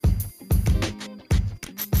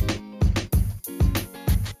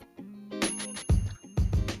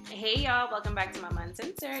Hey y'all, welcome back to Mama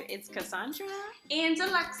Uncensored. It's Cassandra and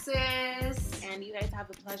Alexis. And you guys have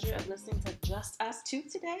the pleasure of listening to just us two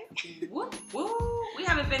today. Woo, woo. We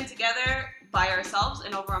haven't been together by ourselves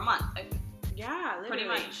in over a month. Yeah, literally. Pretty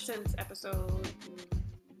much. Since episode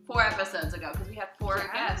 4 episodes ago, because we had 4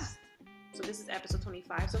 guests. So this is episode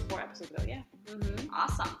 25, so 4 episodes ago, yeah.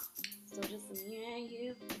 Awesome. So just me and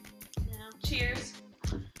you now. Cheers.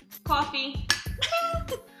 Coffee.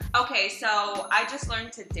 Okay, so I just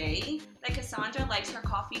learned today that Cassandra likes her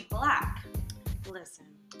coffee black. Listen.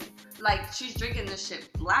 Like, she's drinking this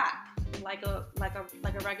shit black. Like a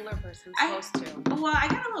regular person's supposed to. Well, I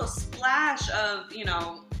got a little splash of,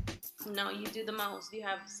 No, you do the most. You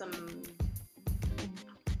have some...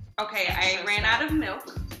 Okay, I ran out of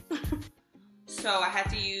milk. So I had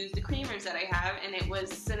to use the creamers that I have, and it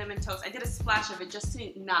was cinnamon toast. I did a splash of it just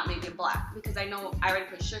to not make it black, because I know I already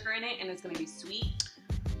put sugar in it, and it's going to be sweet.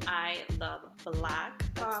 I love black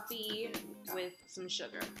coffee with some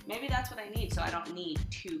sugar. Maybe that's what I need, so I don't need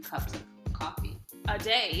 2 cups of coffee a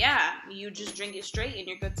day. Yeah, you just drink it straight and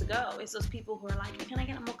you're good to go. It's those people who are like, can I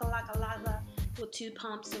get a mocha lava with 2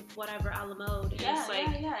 pumps of whatever a la mode? And it's like,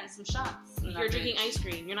 and some shots. You're drinking ice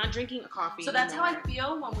cream. You're not drinking a coffee. So that's how I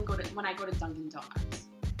feel when I go to Dunkin' Donuts.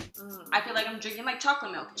 I feel like I'm drinking like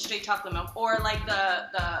chocolate milk, straight chocolate milk, or like the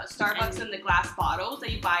Starbucks in the glass bottles that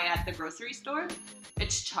you buy at the grocery store.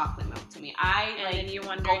 It's chocolate milk to me. And then you're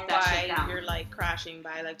wondering why you're like crashing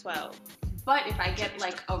by like 12. But if I get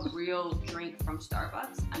like a real drink from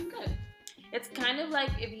Starbucks, I'm good. It's kind of like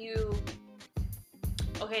if you,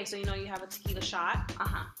 okay, so you have a tequila shot,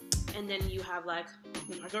 and then you have like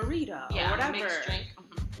a margarita or whatever. Mixed drink.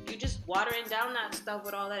 You just watering down that stuff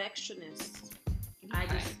with all that extraness.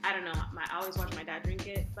 I don't know. I always watch my dad drink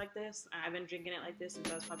it like this. I've been drinking it like this since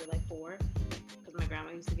I was probably like 4, because my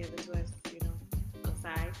grandma used to give it to us,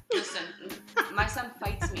 outside. Listen, my son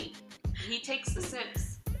fights me. He takes the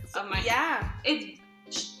sips of my... Yeah.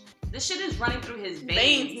 This shit is running through his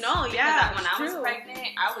veins. No, yeah, when I was pregnant,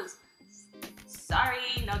 I was...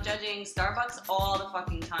 Sorry, no judging. Starbucks all the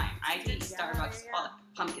fucking time. I hate Starbucks all the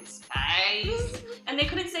pumpkin spice. And they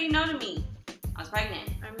couldn't say no to me. I was pregnant.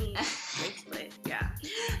 I mean, they split. Yeah.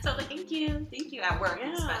 So like, thank you at work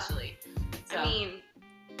especially. So, I mean,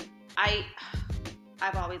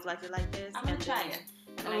 I've always liked it like this. I'm gonna try it.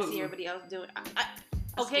 And I see everybody else do it.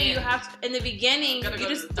 Okay, you have to, in the beginning. You go to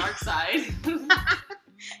the dark side.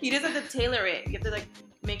 You just have to tailor it. You have to like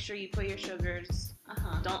make sure you put your sugars.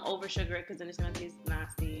 Don't over sugar it, because then it's gonna taste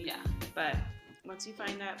nasty. Yeah. But once you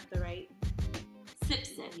find out the right sip,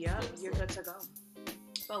 you're good to go.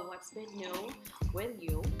 But what's been new with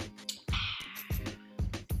you?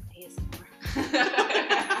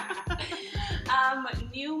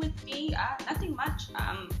 New with me, nothing much.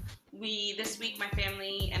 This week my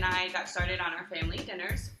family and I got started on our family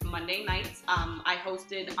dinners Monday nights. I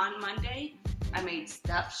hosted on Monday. I made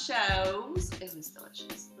stuffed shows. It was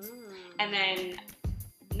delicious. And then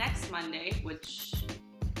next Monday, which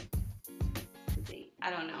the date, I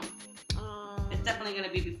don't know. It's definitely going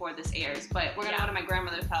to be before this airs, but we're going to go to my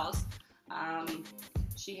grandmother's house.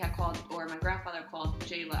 She had called, or my grandfather called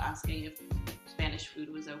Jayla asking if Spanish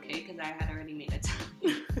food was okay, because I had already made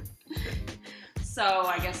Italian. So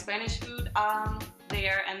I guess Spanish food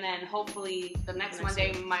there, and then hopefully the next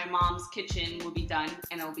Monday my mom's kitchen will be done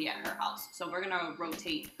and it'll be at her house. So we're going to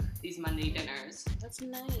rotate these Monday dinners. That's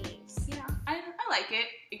nice. Yeah, I like it.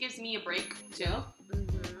 It gives me a break too.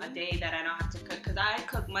 A day that I don't have to cook, because I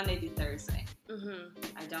cook Monday through Thursday.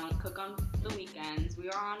 I don't cook on the weekends. We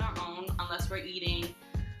are on our own unless we're eating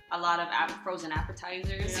a lot of frozen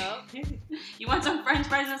appetizers. Yep. You want some French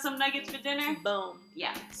fries and some nuggets for dinner? Boom.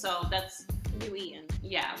 Yeah. So that's you eating.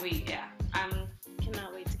 Yeah,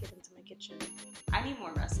 Cannot wait to get into my kitchen. I need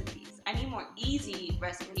more recipes. I need more easy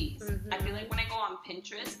recipes. I feel like when I go on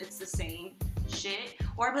Pinterest, it's the same shit.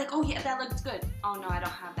 Or I'll be like, oh yeah, that looks good. Oh no, I don't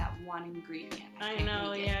have that one ingredient. I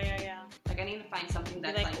know, yeah. Like I need to find something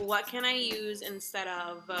that's like what can I use instead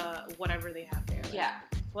of whatever they have there? Like, yeah.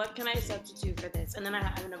 What can I substitute for this? And then I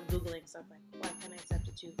end up Googling stuff like, what can I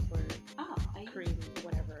substitute for cream,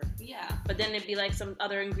 whatever. Yeah. But then it'd be like some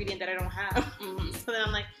other ingredient that I don't have. So then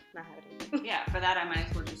I'm like, not having it. Yeah, for that I might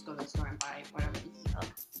as well just go to the store and buy whatever.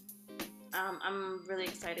 I'm really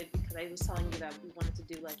excited because I was telling you that we wanted to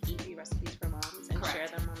do like easy recipes for moms and share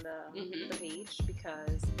them on the page,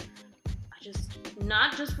 because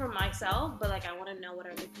not just for myself, but like I want to know what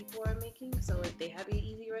other people are making. So if they have an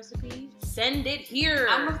easy recipe, send it here.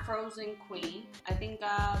 I'm a frozen queen. I think the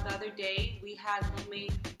other day we had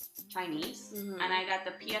homemade Chinese, and I got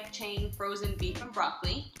the PF Chang frozen beef and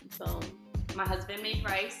broccoli. Boom. My husband made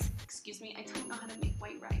rice. Excuse me, I don't know how to make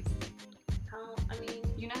white rice.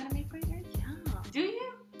 You know how to make fried rice? Yeah. Do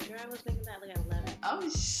you? Sure, I was making that like at 11. Oh,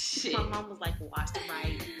 shit. My mom was like, wash the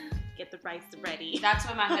rice, get the rice ready. That's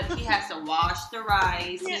what my husband, he has to wash the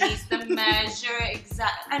rice. Yeah. He needs to measure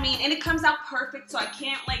exactly. I mean, and it comes out perfect, so I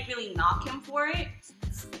can't, like, really knock him for it.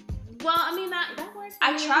 Well, I mean, that works.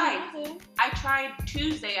 I tried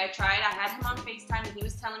Tuesday. I had him on FaceTime, and he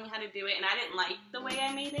was telling me how to do it, and I didn't like the way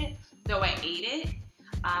I made it, though I ate it.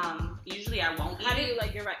 Usually I won't eat it. How do you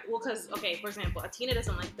like your rice? Well, because, okay, for example, Atina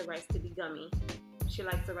doesn't like the rice to be gummy. She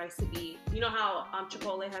likes the rice to be, you know how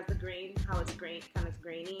Chipotle has the grain, how it's kind of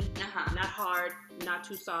grainy, not hard, not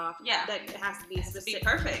too soft. Yeah, that it has to be specific.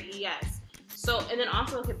 Perfect. Yes. So, and then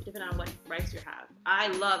also depending on what rice you have. I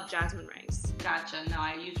love jasmine rice. Gotcha. No,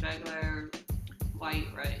 I use regular white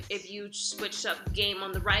rice. If you switch up game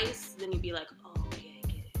on the rice, then you'd be like, oh, okay, I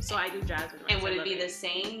get it. So I do jasmine rice. And would it be the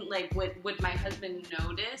same? Like, would my husband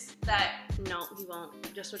notice that? No, he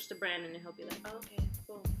won't. Just switch the brand, and then he'll be like, oh, okay,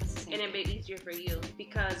 cool. And it'll be easier for you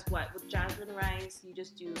because with jasmine rice, you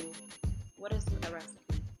just do, what is a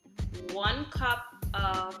recipe? 1 cup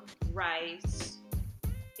of rice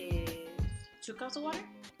is 2 cups of water?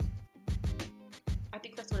 I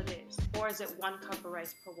think that's what it is. Or is it 1 cup of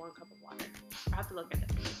rice per 1 cup of water? I have to look at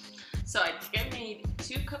it. So I think I made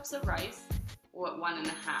 2 cups of rice, or 1.5.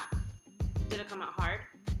 Did it come out hard?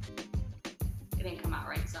 It didn't come out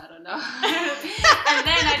right, so I don't know. And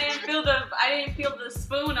then I didn't feel the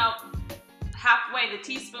spoon up halfway, the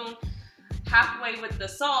teaspoon halfway with the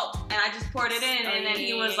salt, and I just poured it in, and then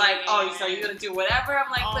he was like, "Oh, so you're gonna do whatever?" I'm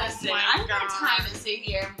like, "Listen, I don't have time to sit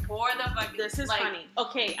here and pour the fucking." This is funny.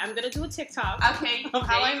 Okay, I'm gonna do a TikTok. Okay, of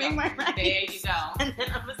how I make my rice. There you go. And then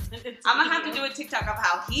I'm gonna send it. I'm gonna have to do a TikTok of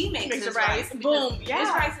how he makes his rice. Boom. Yeah. His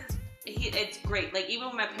rice is it's great. Like even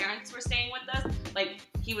when my parents were staying with us, like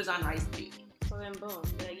he was on rice duty. So then boom,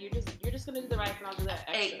 like you're just gonna do the rice and I'll do that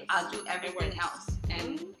extra. Hey, I'll do everything else.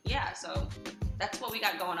 And yeah, so that's what we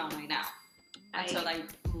got going on right now. Until I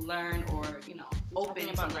learn or, open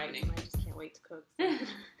about writing. I just can't wait to cook.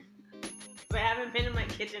 I haven't been in my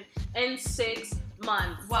kitchen in 6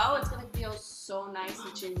 months. Well, it's gonna feel so nice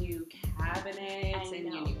with your new cabinets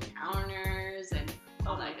and your new counters and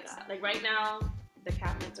all that good stuff. Like right now, the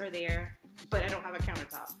cabinets are there, but I don't have a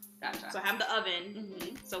countertop. Gotcha. So I have the oven.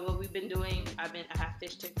 Mm-hmm. So what we've been doing, I had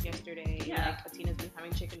fish sticks yesterday. Yeah. Like Atina's been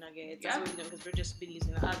having chicken nuggets. That's what we're doing because we've just been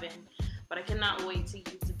using the oven. But I cannot wait to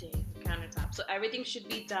use the dang countertop. So everything should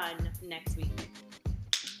be done next week.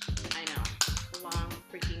 I know. Long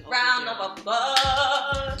freaking round of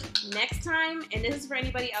applause. Next time, and this is for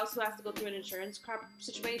anybody else who has to go through an insurance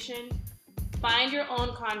situation, find your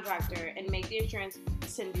own contractor and make the insurance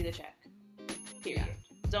send you the check. Period.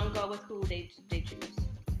 Yeah. Don't go with who they choose.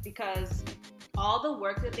 Because all the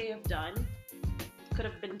work that they have done could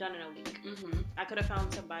have been done in a week. Mm-hmm. I could have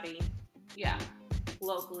found somebody,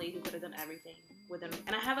 locally who could have done everything within.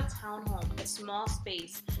 And I have a townhome, a small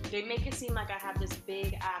space. They make it seem like I have this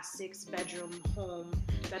big ass 6-bedroom home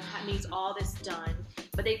that needs all this done.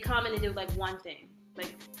 But they come and they do like one thing.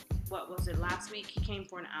 Like, what was it? Last week he came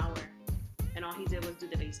for an hour, and all he did was do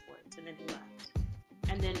the baseboards, and then he left.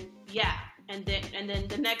 And then And then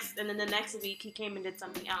the next week he came and did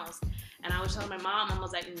something else. And I was telling my mom, I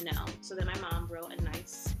was like, no. So then my mom wrote a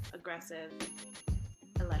nice, aggressive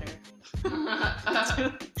letter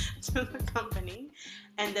to the company.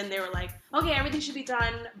 And then they were like, okay, everything should be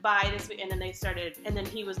done by this week. And then they started, and then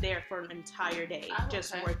he was there for an entire day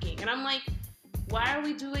just working. And I'm like, why are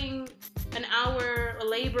we doing an hour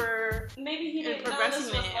labor? Maybe he didn't know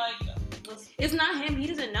this was like... It's not him. He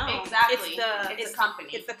doesn't know. Exactly. It's the company.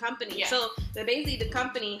 It's the company. Yeah. So basically, the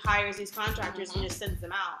company hires these contractors and just sends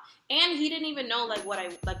them out. And he didn't even know what I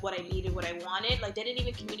needed, what I wanted. Like they didn't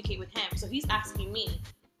even communicate with him. So he's asking me,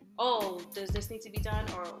 "Oh, does this need to be done,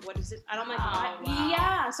 or what is it?" And I'm like, wow.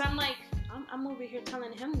 "Yeah." So I'm like, I'm over here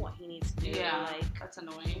telling him what he needs to do. Yeah, like that's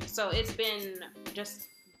annoying. So it's been just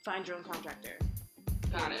find your own contractor.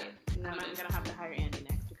 Got it. And I'm gonna have to hire Andy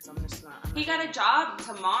next. I'm just not. He got a job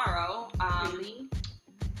tomorrow. Really?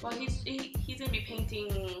 Well, he's gonna be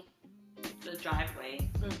painting the driveway,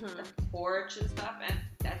 the porch and stuff, and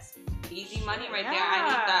that's easy money right there. I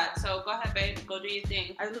need that. So go ahead, babe. Go do your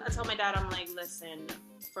thing. I told my dad, I'm like, listen,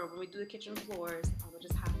 for when we do the kitchen floors, I would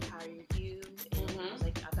just have to hire you. And I was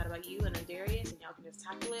like, I thought about you and then Darius, and y'all can just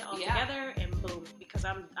tackle it all together, and boom. Because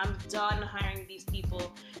I'm done hiring these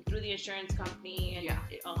people through the insurance company, and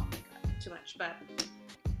oh my god, too much. But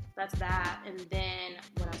that's that. And then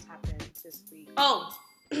what else happened this week? Oh,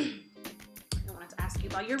 I wanted to ask you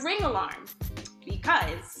about your Ring alarm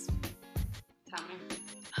because. Tell me.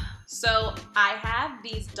 So I have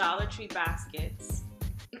these Dollar Tree baskets,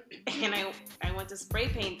 and I went to spray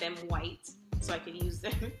paint them white, so I could use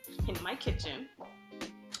them in my kitchen.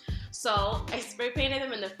 So I spray painted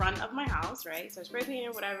them in the front of my house, right? So I spray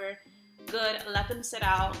painted whatever, good, let them sit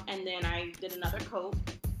out, and then I did another coat.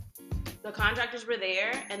 The contractors were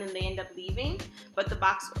there, and then they ended up leaving, but the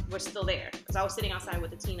box was still there because I was sitting outside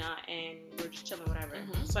with Tina and we were just chilling, whatever.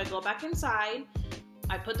 So I go back inside.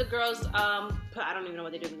 I put the girls, I don't even know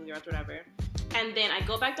what they do with the girls, whatever. And then I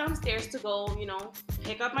go back downstairs to go, you know,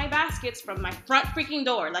 pick up my baskets from my front freaking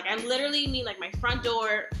door. Like, I literally mean, like, my front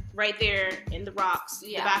door right there in the rocks.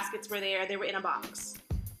 Yeah. The baskets were there. They were in a box.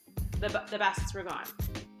 The baskets were gone.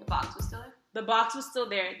 The box was still there? The box was still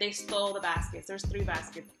there. They stole the baskets. There's 3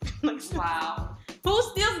 baskets. Wow. Who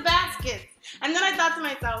steals baskets? And then I thought to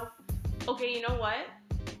myself, okay, you know what?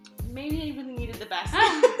 Maybe I really needed the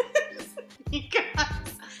baskets. Because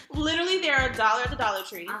literally they're $1 at the Dollar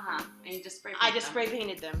Tree. And you just spray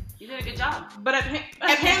painted them. You did a good job. But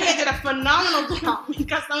apparently I did a phenomenal job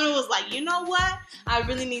because someone was like, you know what? I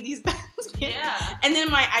really need these baskets. Yeah. And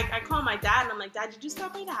then I called my dad and I'm like, Dad, did you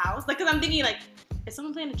stop by the house? Like, because I'm thinking, like, is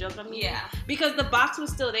someone playing a joke on me? Yeah. Because the box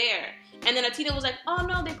was still there. And then Atina was like, oh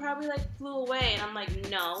no, they probably like flew away. And I'm like,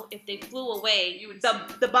 no, if they flew away,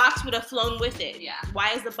 the box would have flown with it. Yeah.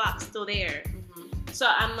 Why is the box still there? So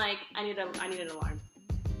I'm like, I need an alarm.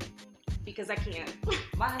 Because I can't.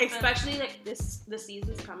 Especially like the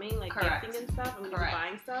season's coming, like gifting and stuff, and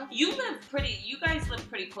buying stuff. You guys live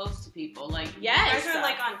pretty close to people. Like, yes, you guys are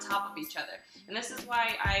like on top of each other. And this is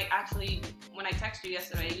why I actually, when I texted you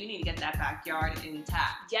yesterday, you need to get that backyard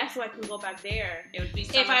intact. Yeah, so I can go back there. It would be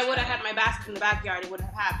so if I would have had my basket in the backyard, it wouldn't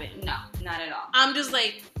have happened. No, not at all. I'm just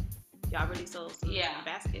like, y'all really sold some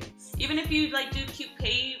baskets. Even if you like do cute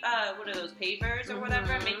what are those, pavers or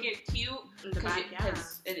whatever, make it cute.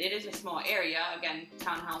 Because it is a small area, again,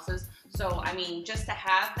 townhouses. So, I mean, just to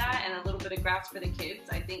have that and a little bit of grass for the kids,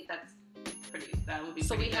 I think that would be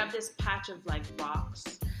so pretty we good. have this patch of like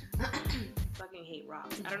rocks. Fucking hate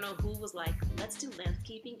rocks. I don't know who was like, let's do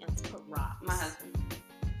landscaping and let's put rocks. My husband.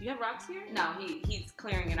 You have rocks here? No, he's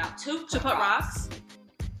clearing it out to put rocks.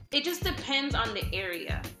 It just depends on the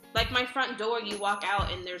area. Like my front door, you walk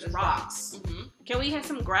out and there's rocks. Can we have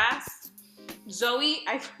some grass? Zoe,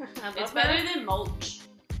 I love it's better than mulch.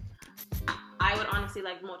 I would honestly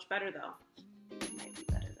like mulch better though. It might be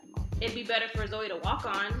better than mulch. It'd be better for Zoe to walk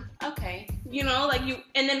on. Okay. You know, like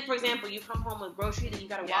and then for example, you come home with groceries and you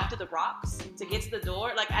gotta walk to the rocks to get to the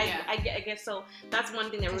door. Like I guess so. That's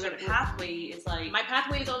one thing that we're gonna. Pathway is like my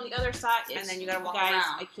pathway is on the other side, and then you gotta walk around.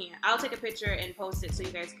 I can't. I'll take a picture and post it so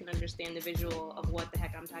you guys can understand the visual of what the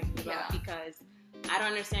heck I'm talking about because I don't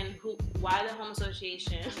understand why the home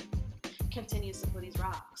association continues to put these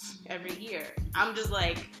rocks every year. I'm just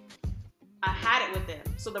like, I had it with them.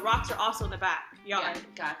 So the rocks are also in the backyard. Yeah,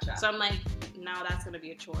 gotcha. So I'm like, now that's gonna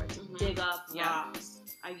be a chore to dig up rocks.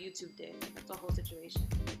 I YouTubed it. That's the whole situation.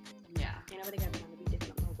 Yeah. Ain't nobody got time to be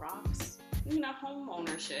digging up no rocks. You know, home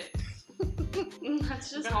ownership.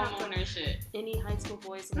 That's just home ownership. Any high school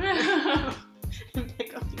boys and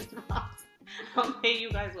pick up these rocks. I'll pay you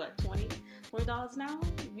guys what, $20 an hour?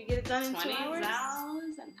 If you get it done in 2 hours?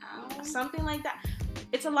 $20 an hour? Something like that.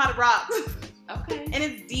 It's a lot of rocks. Okay. And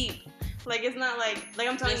it's deep. Like, it's not like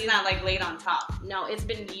I'm telling you. It's not like laid on top. No, it's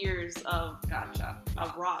been years of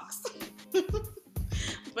rocks.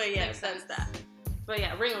 But yeah, that's that. But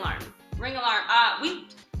yeah, ring alarm. Ring alarm.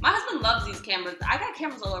 My husband loves these cameras. I got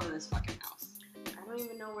cameras all over this fucking house. I don't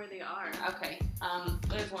even know where they are. Okay.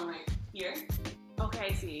 There's one right here. Okay,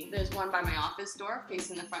 I see. There's one by my office door,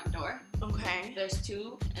 facing the front door. Okay. There's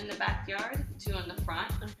 2 in the backyard, 2 in the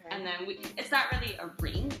front. Okay. And then it's not really a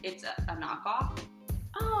ring, it's a knockoff.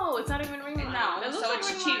 Oh, it's not even a ring alarm. No, so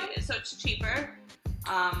it's cheap. So it's cheaper.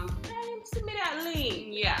 Send me that link.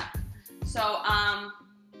 Yeah. So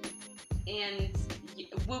and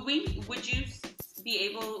would you be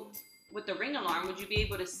able, with the ring alarm, would you be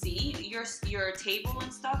able to see your table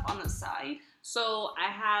and stuff on the side? So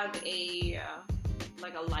I have a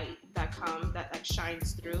light that like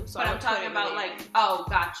shines through. So but I'm talking about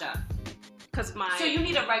gotcha. So you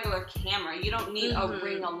need a regular camera. You don't need a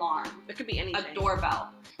ring alarm. It could be anything. A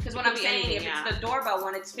doorbell. Because what I'm saying, if it's the doorbell,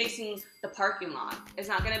 when it's facing the parking lot, it's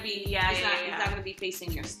not gonna be. It's not gonna be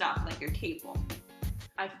facing your stuff like your cable.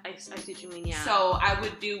 I see what you mean. Yeah. So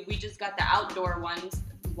we just got the outdoor ones,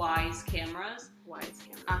 Wyze cameras. Wyze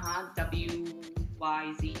cameras.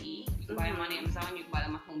 WYZE. You can buy them on Amazon. You can buy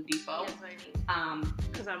them at Home Depot. Yes, what I mean.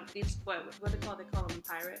 Because these what they call them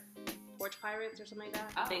porch pirates or something like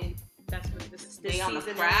that. Oh. That's what this they on the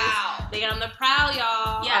season prowl. is. They get on the prowl,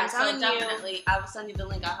 y'all. Yeah, so definitely. I will send you the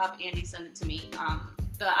link. I'll have Andy send it to me.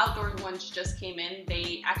 The outdoor ones just came in.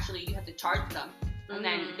 You have to charge them, and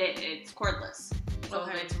then it's cordless. So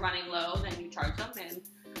if it's running low, then you charge them,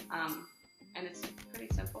 and it's pretty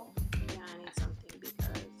simple. Yeah, I need something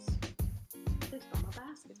because there's no more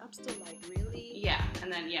baskets. I'm still like, really? Yeah,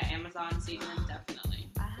 and then Amazon season definitely.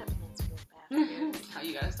 I have plans for baskets. How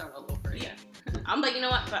you gotta start all over again. I'm like, you know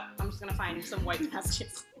what? But I'm just gonna find some white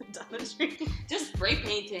baskets at Dollar Tree. Just spray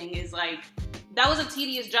painting is like, that was a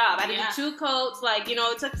tedious job. I had to do 2 coats. Like, you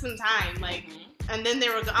know, it took some time. Like, and then they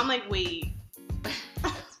were. I'm like, wait.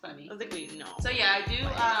 That's funny. I was like, wait, no. So yeah, I do.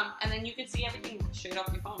 And then you can see everything straight off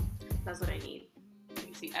your phone. That's what I need.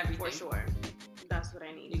 You see everything For sure. That's what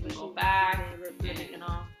I need. You can go back. You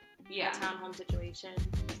know. Yeah. A townhome situation.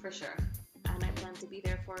 For sure. And I plan to be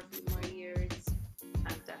there for a few more years.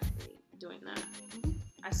 I'm definitely doing that.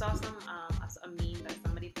 I saw a meme that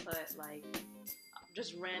somebody put like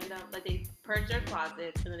just random, like they purged their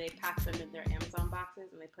closets and then they packed them in their Amazon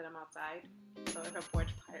boxes and they put them outside. So if a porch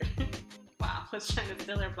pirate was trying to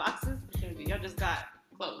steal their boxes, y'all just got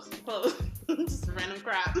clothes, just random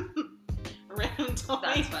crap, random toys.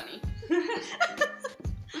 That's funny.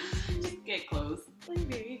 Just get clothes. Like,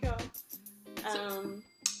 there you go.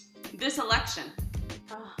 This election.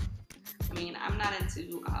 I mean, I'm not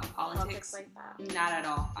into politics like that. Not at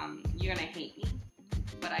all. You're gonna hate me,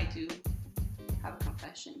 but I do have a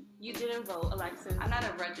confession. You didn't vote, Alexis. I'm not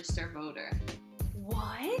a registered voter.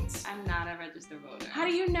 What? I'm not a registered voter. How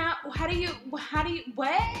do you not? What?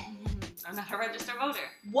 I'm not a registered voter.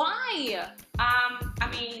 Why? I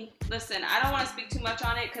mean, listen, I don't want to speak too much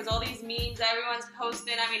on it because all these memes everyone's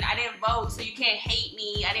posting. I mean, I didn't vote, so you can't hate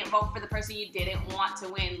me. I didn't vote for the person you didn't want to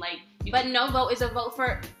win. Like, but no vote is a vote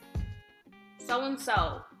for so and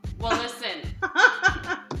so. Well, listen,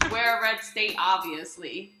 we're a red state,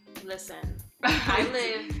 obviously. Listen, I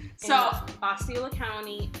live in Osceola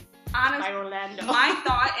County, by Orlando. My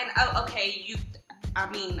thought, and I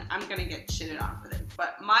mean, I'm gonna get shitted on for this,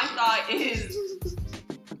 but my thought is,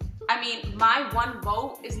 I mean, my one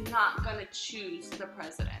vote is not gonna choose the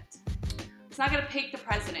president. It's not gonna pick the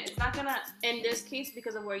president. It's not gonna. In this case,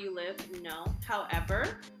 because of where you live, no.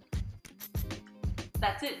 However,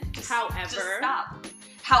 that's it. Just stop.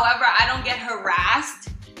 However, I don't get harassed.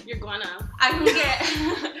 You're gonna. I don't get.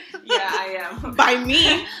 Yeah, I am. By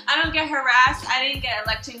me. I don't get harassed. I didn't get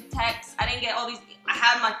election texts. I didn't get all these. I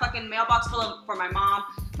had my fucking mailbox full for my mom,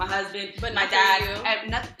 my husband, but my dad.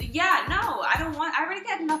 No, I don't want. I already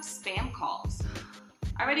get enough spam calls.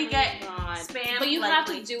 I already get spam. But you have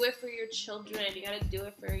to do it for your children. You gotta do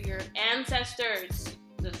it for your ancestors.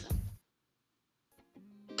 Listen.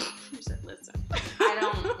 You said listen. I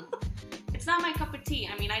don't. It's not my cup of tea.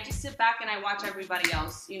 I mean, I just sit back and I watch everybody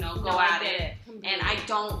else, go at it. And I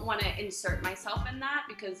don't want to insert myself in that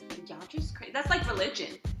because y'all just crazy. That's like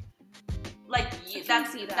religion. Like,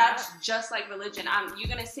 that's just like religion. You're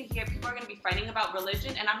going to sit here, people are going to be fighting about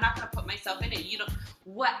religion, and I'm not going to put myself in it.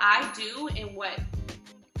 What I do and what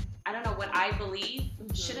I believe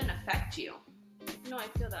shouldn't affect you. No, I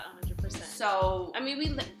feel that 100%. So, I mean, we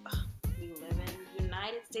live in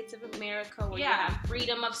United States of America where you have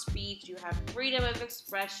freedom of speech, you have freedom of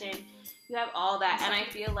expression, you have all that, and I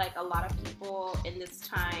feel like a lot of people in this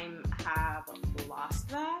time have lost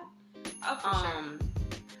that. Oh, for sure.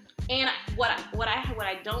 And what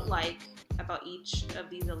I don't like about each of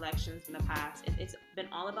these elections in the past, it's been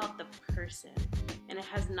all about the person, and it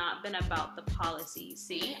has not been about the policies.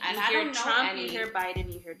 See, and you hear Trump, you hear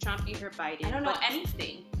Biden, you hear Trump, you hear Biden. I don't know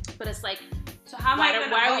anything. But it's like, so why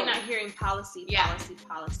are we not hearing policy?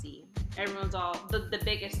 Everyone's all, the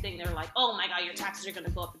biggest thing, they're like, oh my God, your taxes are going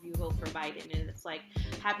to go up if you vote for Biden. And it's like,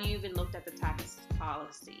 have you even looked at the tax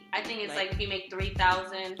policy? I think it's like if you make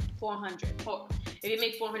 $3,400. If you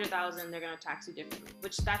make $400,000, they're going to tax you differently,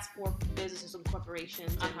 which that's for businesses and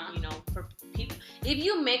corporations and, for people. If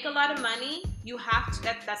you make a lot of money, you have to,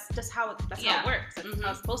 that's just how it works. That's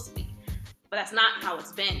how it's supposed to be. But that's not how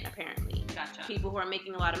it's been, apparently. Gotcha. People who are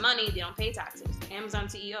making a lot of money, they don't pay taxes. Amazon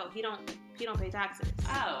CEO, he don't pay taxes.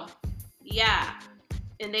 Oh. Yeah.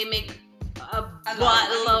 And they make a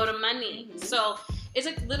buttload of money. Mm-hmm. So it's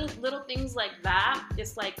like little things like that.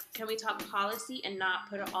 It's like, can we talk policy and not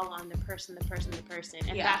put it all on the person?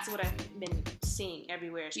 And that's what I've been seeing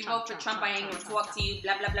everywhere. You vote for Trump, I ain't gonna talk to you,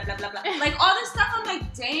 blah, blah, blah, blah, blah, blah. Like, all this stuff, I'm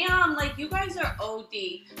like, damn, like, you guys are OD.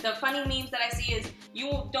 The funny memes that I see is,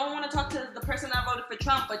 you don't want to talk to the person that voted for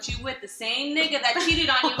Trump, but you with the same nigga that cheated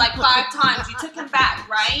on you like 5 times. You took him back,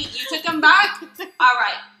 right? You took him back? All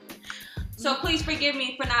right. So please forgive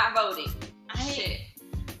me for not voting. Shit.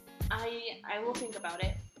 I will think about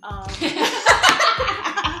it.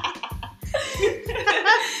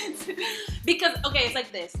 Because, okay, it's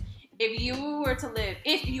like this. if you were to live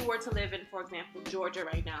in, for example, Georgia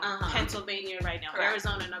right now, Pennsylvania right now, correct,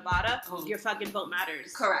 Arizona, Nevada, your fucking vote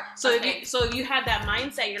matters. Correct. So if you have that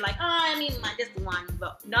mindset, you're like, oh, I mean, just one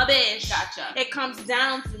vote. No, bitch. Gotcha. It comes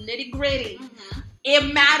down to nitty gritty.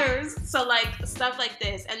 It matters. So like stuff like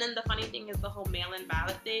this, and then the funny thing is the whole mail-in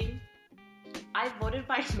ballot thing. I voted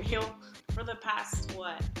by mail for the past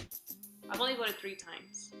I've only voted 3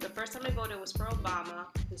 times. The first time I voted was for Obama,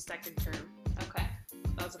 his second term. Okay.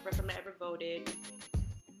 That was the first time I ever voted.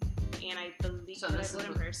 And I believe I voted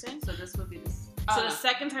in person. So this would be this. The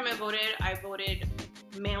second time I voted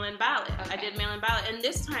mail-in ballot. Okay. I did mail-in ballot. And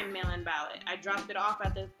this time mail-in ballot. I dropped it off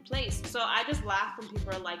at the place. So I just laugh when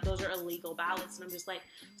people are like, those are illegal ballots. And I'm just like,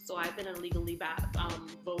 so I've been illegally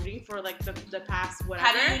voting for like the past whatever.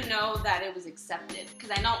 How do you know that it was accepted?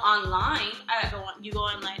 Because I know online, you go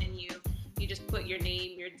online and you just put your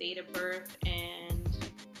name, your date of birth, and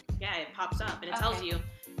yeah, it pops up and it tells you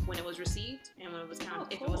when it was received and when it was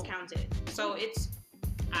counted, if it was counted. So it's,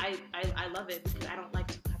 I love it because I don't like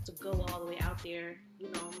to have to go all the way out there,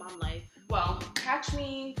 mom life. Well, catch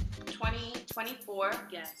me 2024.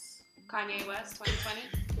 Yes. Kanye West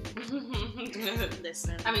 2020.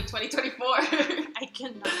 Listen. I mean 2024. I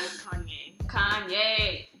cannot with Kanye.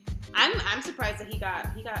 Kanye. I'm surprised that he got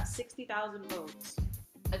 60,000 votes.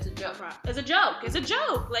 It's a joke. It's a joke. It's a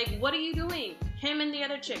joke. Like, what are you doing? Him and the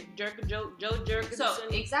other chick, Joe Jerkinson. So,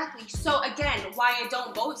 exactly. So, again, why I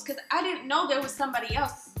don't vote is because I didn't know there was somebody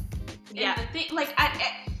else. Yeah. The thing, like,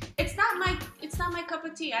 it's not my cup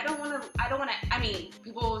of tea. I don't want to, I mean,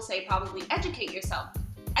 people will say probably educate yourself.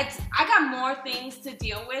 I got more things to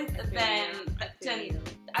deal with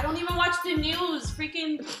I don't even watch the news.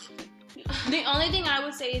 Freaking... The only thing I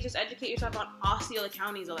would say is just educate yourself on Osceola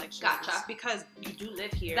County's elections. Gotcha. Because you do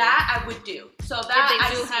live here. That I would do. So that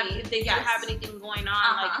if they do have anything going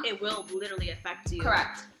on, like it will literally affect you.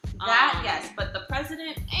 Correct. That yes, but the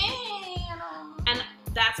president, and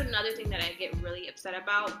that's another thing that I get really upset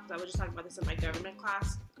about. Because I was just talking about this in my government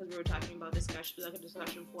class because we were talking about discussion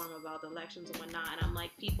forum about the elections and whatnot. And I'm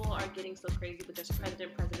like, people are getting so crazy with just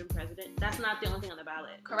president. That's not the only thing on the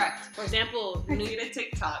ballot. Correct. For example, I need a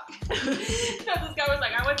TikTok. This guy was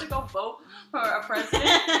like, I went to go vote for a president,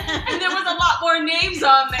 and there was a lot more names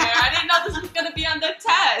on there. I didn't know this was gonna be on the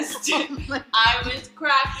test. I was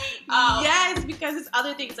cracking up. Yes, because it's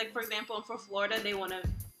other things. Like for example, for Florida, they want to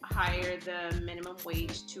higher the minimum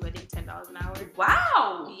wage to I think $10 an hour.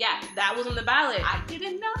 Wow. Yeah, that was on the ballot. I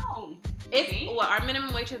didn't know. Our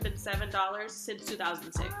minimum wage has been $7 since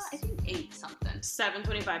 2006. I think 8 something.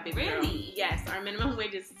 $7.25, baby. Really? Girl. Yes, our minimum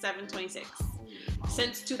wage is $7.26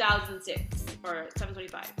 since 2006 or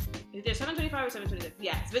 $7.25. Either $7.25 or $7.26.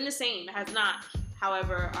 Yeah, it's been the same. It has not.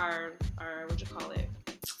 However, our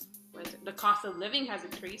the cost of living has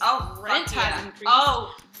increased. Rent has increased.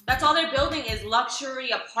 That's all they're building is luxury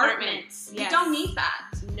apartments. Yes. You don't need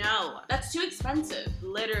that. No. That's too expensive.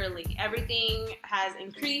 Literally. Everything has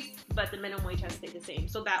increased, but the minimum wage has stayed the same.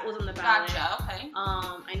 So that was on the ballot. Gotcha, okay.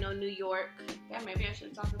 I know New York. Yeah, maybe I should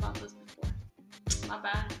have talked about this before. My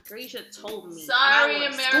bad. Girl, you should have told me. Sorry,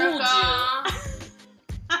 America.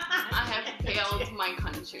 I have failed my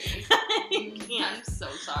country. I'm so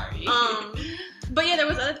sorry. But yeah, there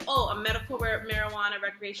was a medical marijuana,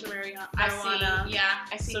 recreational marijuana.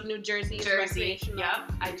 I see. So New Jersey is recreational.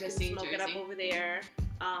 Yep, I just seen smoke Jersey. it up over there.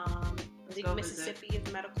 I think Mississippi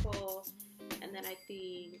is medical, and then I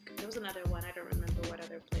think there was another one. I don't remember what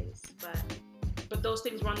other place, but those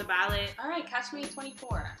things were on the ballot. All right, catch me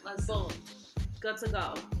 24. Let's boom. Good to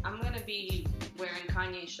go. I'm gonna be wearing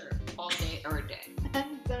Kanye's shirt all day every day.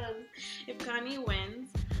 If Kanye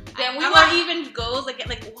wins, then we will even goes like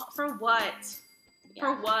for what? Yeah.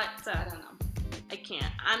 For what? I don't know. I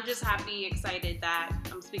can't. I'm just happy, excited that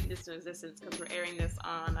I'm speaking this into existence because we're airing this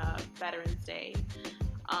on Veterans Day.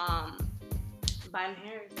 Biden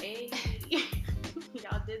Harris, hey,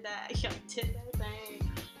 y'all did that. Y'all did that thing.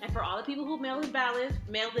 And for all the people who mailed in ballot,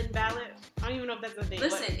 I don't even know if that's a thing.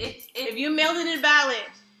 Listen, if you mailed in a ballot,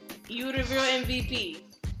 you the real MVP.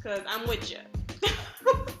 Cause I'm with you.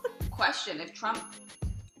 Question: if Trump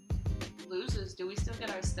loses, do we still get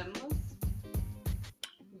our stimulus?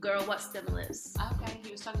 Girl, what stimulus? Okay,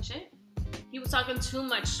 he was talking shit. He was talking too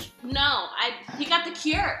much. No, he got the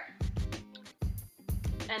cure.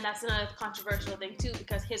 And that's another controversial thing too,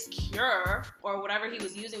 because his cure, or whatever he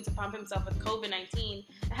was using to pump himself with COVID-19,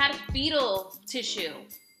 it had fetal tissue.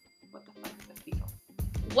 What the fuck is a fetal?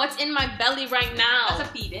 What's in my belly right now? That's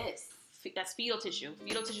a fetus. That's fetal tissue.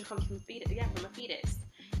 Fetal tissue comes from fetus. Yeah, from a fetus.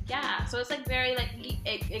 Yeah, so it's like very like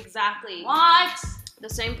exactly. What? The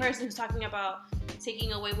same person who's talking about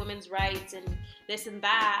taking away women's rights and this and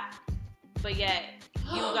that, but yet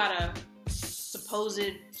you got a supposed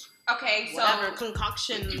so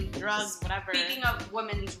concoction, drugs, whatever. Speaking of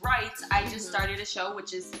women's rights, I just started a show,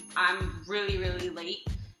 which is I'm really, really late.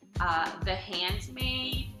 The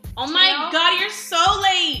Handmaid. Oh my God, you're so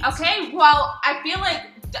late. Okay, well, I feel like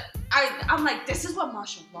I'm like, this is what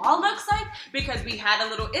martial law looks like, because we had a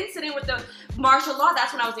little incident with the martial law.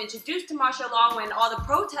 That's when I was introduced to martial law, when all the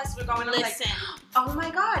protests were going on. Listen, like, oh my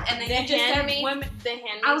God. And then you just said me,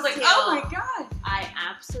 I was like, oh my God. I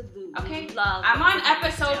absolutely love I'm on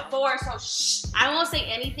episode 4, so shh. I won't say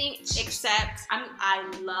anything except I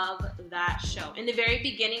love that show. In the very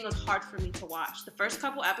beginning, it was hard for me to watch. The first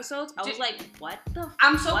couple episodes, I was like, what the fuck?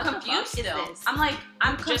 I'm so confused still. This? I'm like,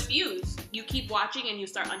 I'm confused. You keep watching and you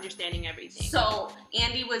start understanding everything. So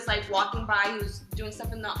Andy was like walking by, he was doing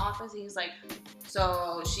stuff in the office, and he was like,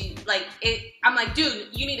 so she, like, I'm like, dude,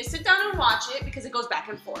 you need to sit down and watch it, because it goes back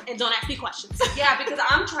and forth. And don't ask me questions. Yeah, because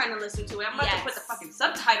I'm trying to listen to it. I'm about to put the fucking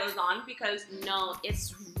subtitles on, because... No,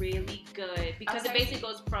 it's really good. Because it basically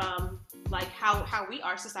goes from, like, how we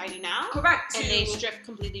are society now. Correct. And they strip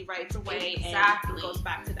completely rights away. Exactly. And it goes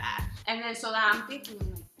back to that. And then so that I'm thinking,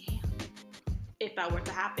 I'm like, damn. If that were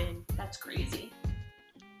to happen. That's crazy.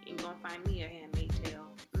 You ain't gonna find me a Handmaid's Tale.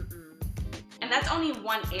 And that's only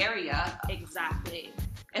one area. Exactly.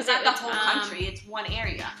 It's not the whole country. It's one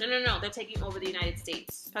area. No. They're taking over the United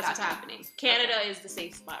States. That's what's happening. Canada is the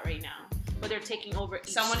safe spot right now. But they're taking over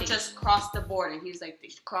each state. Just crossed the border. He's like, they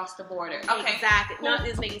crossed the border. Okay. Exactly. Cool. No,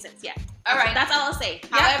 it's making sense. Yeah. All right. That's all I'll say.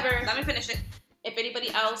 Yeah. However, let me finish it. If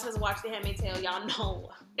anybody else has watched The Handmaid's Tale, y'all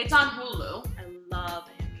know. It's on Hulu. I love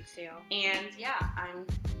The Handmaid's Tale. And yeah,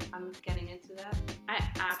 I'm getting into that. I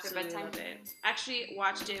absolutely love it. I actually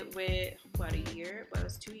watched it with, a year? It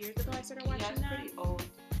was 2 years ago I started watching that. Pretty old.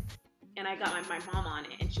 And I got my mom on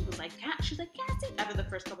it, and she was like, Cassie. After the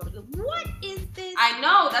first couple of days, what is this? I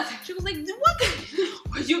know. She was like,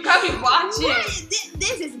 what? You got me watching.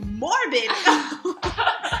 This is morbid.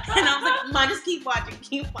 And I was like, Mom, just keep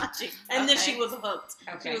watching. And then she was hooked.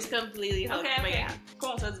 Okay. She was completely hooked. Okay. But yeah,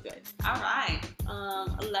 cool. So it's good. All right.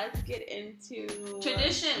 Let's get into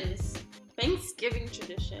traditions. Thanksgiving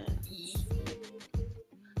tradition.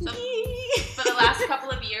 So for the last couple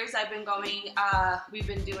of years, I've been going. We've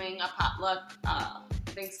been doing a potluck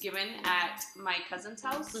Thanksgiving at my cousin's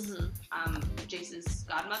house, Jace's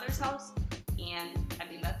godmother's house, and I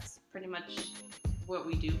think that's pretty much what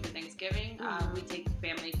we do for Thanksgiving. We take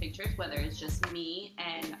family pictures, whether it's just me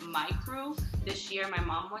and my crew. This year, my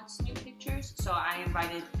mom wants new pictures, so I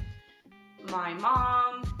invited my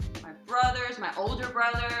mom, my brothers, my older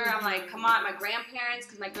brother. I'm like, come on, my grandparents,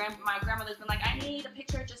 because my grandmother's been like, I need a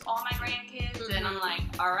picture of just all my grandkids. And I'm like,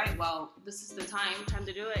 all right, well, this is the time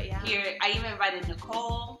to do it. Yeah. Here, I even invited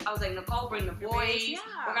Nicole. I was like, Nicole, bring the boys. Yeah.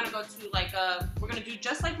 We're gonna go to we're gonna do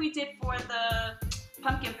just like we did for the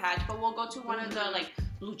pumpkin patch, but we'll go to one of the like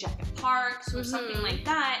Blue Jacket Parks or something like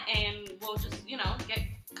that, and we'll just get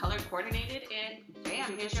color coordinated, and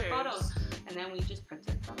bam, here's your photos. And then we just print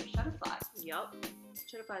it from Shutterfly. Yup.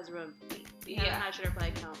 Shutterfly is real. If you haven't had a Shutterfly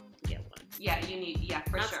account, get one. Yeah, you need,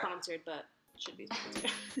 for Not sure. Not sponsored, but should be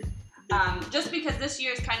sponsored. Just because this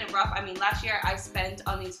year is kind of rough. I mean, last year I spent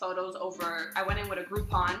on these photos I went in with a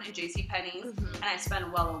Groupon and JCPenney's, and I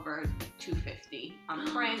spent well over $250 on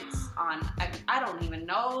prints, I don't even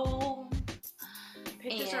know.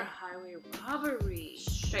 Pictures are highway robbery.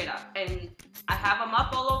 Straight up. And I have them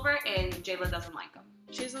up all over, and Jayla doesn't like them.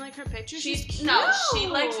 She doesn't like her pictures? No, she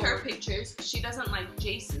likes her pictures. She doesn't like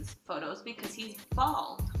Jace's photos because he's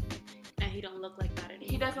bald. And he don't look like that anymore.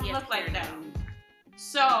 He doesn't look like that.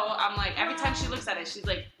 So, I'm like, every time she looks at it, she's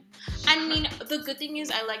like... I mean, the good thing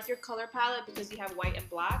is I like your color palette because you have white and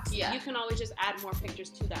blacks. Yeah. You can always just add more pictures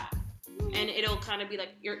to that. And it'll kind of be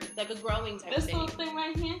like a growing type this thing. This little thing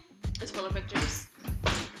right here? It's full of pictures.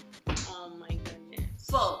 Oh my goodness.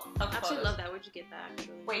 Full of I actually love that. Where'd you get that,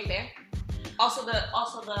 actually? Wayfair. Also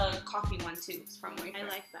the coffee one too is from Wayfair. I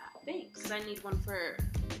like that. Thanks. Because I need one for.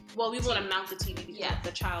 Well, we want to mount the TV because of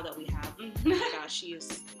the child that we have. Oh my gosh, she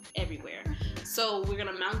is everywhere. So we're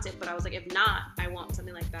gonna mount it, but I was like, if not, I want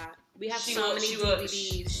something like that. We have so many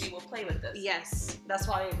DVDs. She will play with this. Yes, that's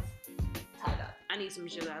why it's tied up. I need some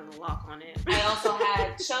shit that has a lock on it. I also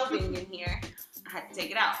had shelving in here. I had to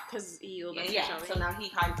take it out because you shelving. So now he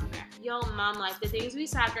hides in there. Yo, mom, like the things we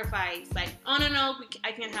sacrifice. Like, oh no,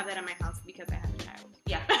 I can't have that in my house because I have a child.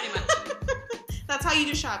 Yeah, pretty much. That's how you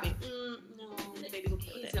do shopping. No, the baby will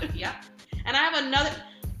kill it. Yeah. And I have another.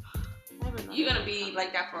 You're gonna be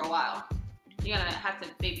like that for a while. You're gonna have to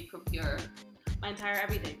baby-proof my entire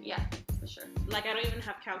everything. Yeah, for sure. Like I don't even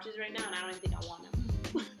have couches right now, and I don't even think I want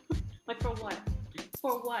them. Like for what?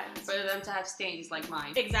 For what? For them to have stains like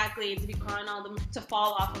mine. Exactly, to be crying all them to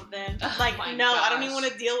fall off of them. Oh like, no, gosh. I don't even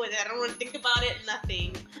want to deal with it. I don't want to think about it.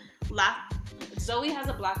 Nothing. Zoe has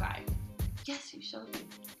a black eye. Yes, you showed me.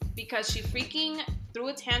 Because she freaking threw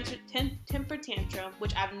a temper tantrum,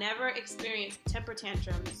 which I've never experienced temper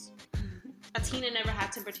tantrums. Atina never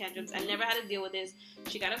had temper tantrums. I never had to deal with this.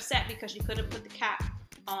 She got upset because she couldn't put the cap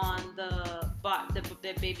on the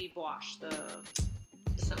baby wash,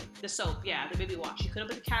 the soap, yeah, the baby wash. She couldn't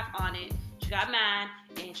put the cap on it. She got mad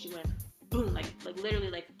and she went boom, like literally,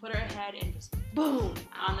 like put her head and just boom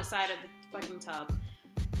on the side of the fucking tub.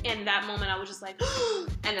 In that moment, I was just like,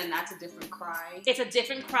 and then that's a different cry. It's a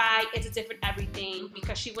different cry. It's a different everything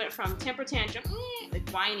because she went from temper tantrum, like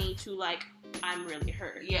whiny, to like, I'm really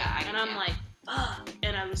hurt. Yeah. I'm like, fuck.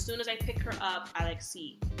 And as soon as I pick her up, I like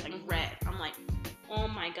see like red. I'm like, oh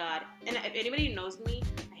my God. And if anybody knows me,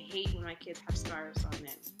 I hate when my kids have scars on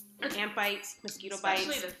them. Ant bites, mosquito bites.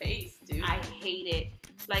 Especially the face, dude. I hate it.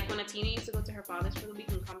 Like when Atina used to go to her father's for the week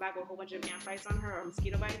and come back with a whole bunch of ant bites on her or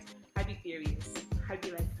mosquito bites, I'd be furious. I'd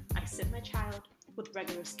be like, I sent my child with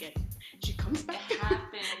regular skin. She comes back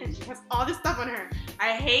and she has all this stuff on her.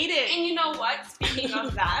 I hate it. And you know what? Speaking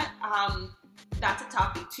of that, that's a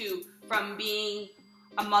topic too. From being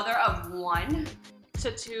a mother of one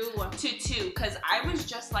to two, because I was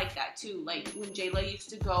just like that too. Like when Jayla used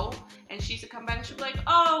to go and she used to come back and she'd be like,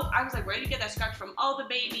 oh, I was like, where did you get that scratch from? Oh, the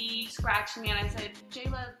baby scratched me. And I said,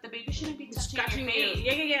 Jayla, the baby shouldn't be touching your face.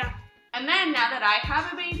 Yeah. And then now that I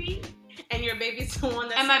have a baby, and your baby's the one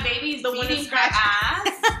that's... And my baby's the beating her ass,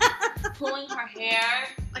 pulling her hair,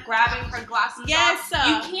 grabbing her glasses off.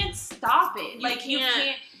 You can't stop it. You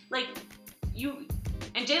can't, you...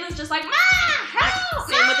 And Jayla's just like, Ma, help!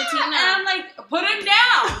 Same with Atina. And I'm like, put him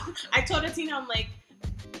down. I told Atina, I'm like,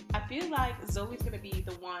 I feel like Zoe's going to be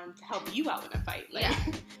the one to help you out in a fight. Like,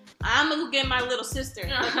 I'm going to get my little sister.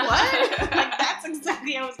 Like, what? Like, that's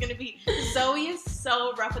exactly how it's going to be. Zoe is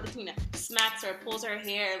so rough with Atina. Smacks her, pulls her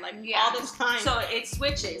hair, like, all the time. So it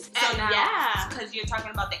switches. So now, because you're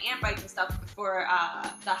talking about the ant bites and stuff for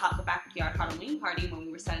the backyard Halloween party when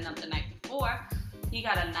we were setting up the night before, he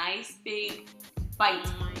got a nice big bite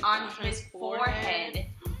on his forehead.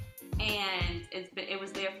 And it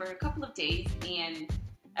was there for a couple of days, and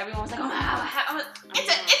everyone was like, "Oh,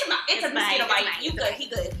 it's a mosquito bite. You good? He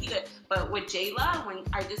good." But with Jayla, when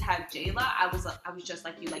I just had Jayla, I was just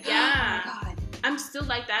like you, like, oh my God. I'm still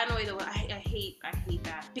like that in a way that I hate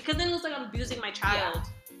that because then it was like I'm abusing my child. Yeah.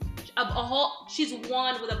 She's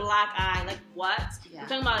one with a black eye. Like what? Yeah. I'm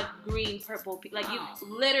talking about like green, purple. Like you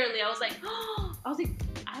literally. I was like,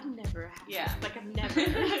 I've never had. Yeah. Like I've never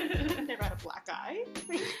had a black eye.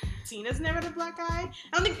 Tina's never had a black eye.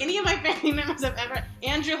 I don't think any of my family members have ever.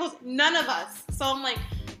 Andrew, none of us. So I'm like,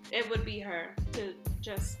 it would be her to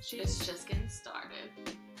just. It's just getting started.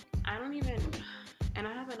 I don't even. And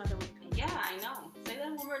I have another one. Yeah, I know. Say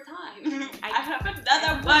that one more time. I have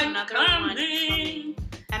another one coming.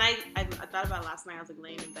 And I thought about it last night. I was like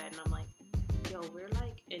laying in bed and I'm like, yo, we're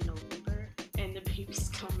like in November and the baby's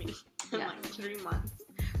coming in like 3 months.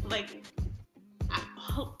 Like,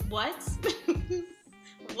 what?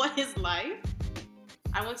 What is life?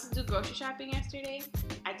 I went to do grocery shopping yesterday.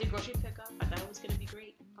 I did grocery pickup. I thought it was gonna be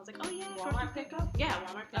great. I was like, oh yeah, Walmart pickup? Yeah,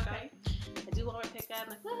 Walmart pickup. Okay. I do Walmart pickup. I'm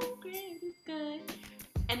like, oh great, it's good.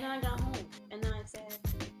 And then I got home and then I said,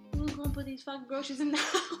 who's gonna put these fucking groceries in the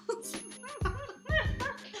house?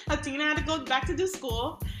 Atina had to go back to do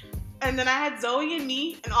school. And then I had Zoe and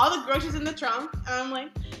me and all the groceries in the trunk. And I'm like,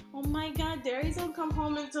 oh my God, Darius don't come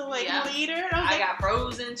home until like later. And I got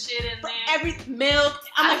frozen shit in there. Every milk.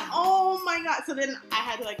 I'm like, oh my God. So then I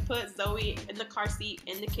had to like put Zoe in the car seat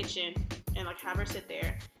in the kitchen and like have her sit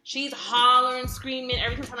there. She's hollering, screaming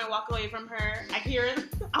every time I walk away from her. I hear her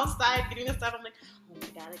outside getting the stuff. I'm like, oh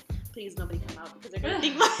my God, like, please nobody come out because they're gonna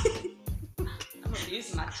think I'm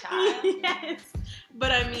abusing my child. Yes.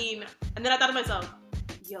 But I mean, and then I thought to myself,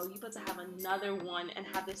 yo, you about to have another one and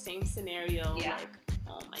have the same scenario. Yeah. Like,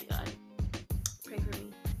 oh my God. Pray for me.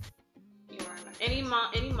 You are any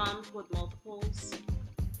moms with multiples?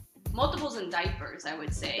 Multiples in diapers, I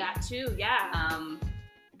would say. That too, yeah.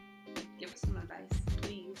 Give us some advice,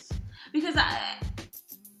 please. Because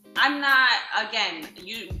I'm not, again,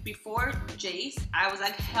 before Jace, I was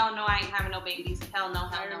like, hell no, I ain't having no babies. Hell no.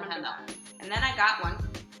 And then I got one.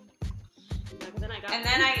 And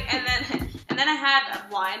then I had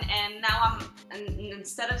one, and now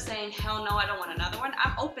instead of saying hell no, I don't want another one,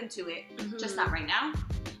 I'm open to it, just not right now,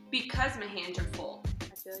 because my hands are full.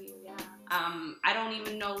 I feel you, yeah.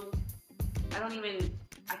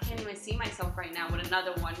 I can't even see myself right now with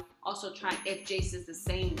another one. Also trying, if Jace is the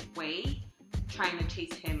same way, trying to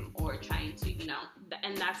chase him or trying to,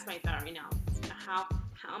 And that's my thought right now.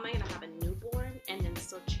 How am I gonna have a newborn and then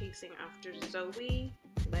still chasing after Zoe?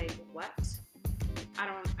 Like what? I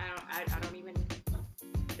don't even.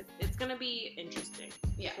 It's gonna be interesting,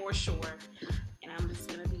 for sure. And I'm just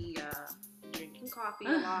gonna be drinking coffee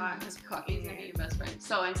a lot. Because coffee is gonna be your best friend.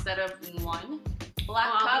 So instead of one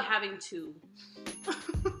black cup, I'll be having two.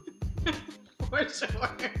 For sure.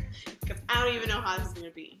 Because I don't even know how this is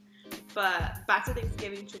gonna be. But back to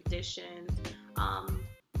Thanksgiving traditions.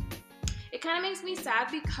 It kind of makes me sad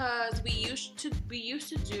because we used to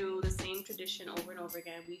do the same tradition over and over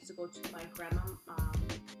again. We used to go to my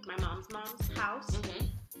mom's house. Mm-hmm.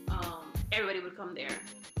 Everybody would come there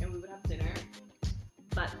and we would have dinner.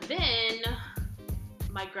 But then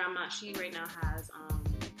my grandma, she right now has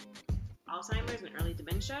Alzheimer's and early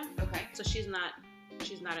dementia. Okay. So she's not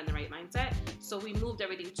in the right mindset. So we moved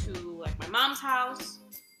everything to like my mom's house.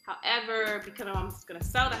 However, because my mom's gonna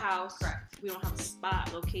sell the house, correct, we don't have a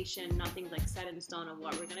spot, location, nothing's like set in stone of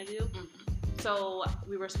what we're gonna do. Mm-hmm. So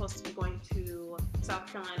we were supposed to be going to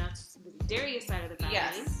South Carolina to the Darius side of the family.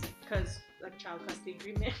 Yes. Because like child custody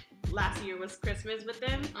agreement. Last year was Christmas with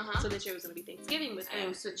them, uh-huh, so this year was gonna be Thanksgiving with them. And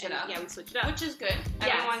we switch it up. Yeah, we switched it up, which is good. Yes.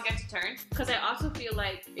 Everyone gets a turn. Because I also feel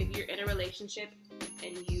like if you're in a relationship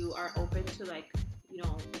and you are open to like,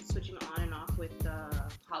 switching on and off with the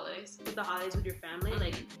holidays with your family, mm-hmm,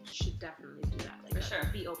 like you should definitely do that. Like, for sure,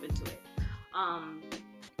 be open to it.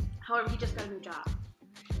 However, he just got a new job.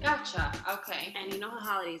 Gotcha. Okay. And you know how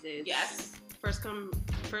holidays is. Yes. First come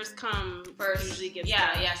usually gets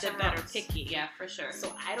the better picky. Yeah, for sure.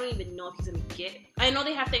 So I don't even know if he's gonna get. I know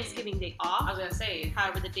they have Thanksgiving Day off. I was gonna say.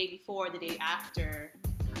 However, the day before, the day after,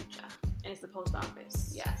 gotcha, and it's the post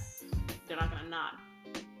office. Yes. They're not gonna not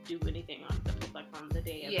do anything on the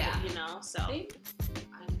day of it, so they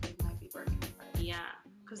might be working Friday. Yeah,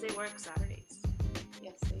 because they work Saturdays.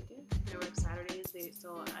 Yes, they do. They work Saturdays.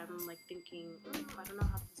 So I'm like thinking, I don't know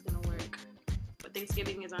how this is gonna work. But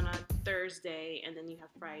Thanksgiving is on a Thursday, and then you have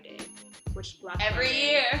Friday, which Black every Friday,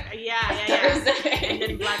 year. Yeah. Thursday. And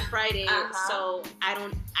then Black Friday. Uh-huh. So I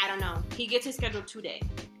don't know. He gets his schedule today.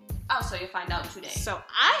 Oh, so you'll find out today. So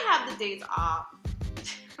I have the days off.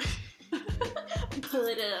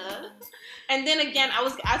 And then again,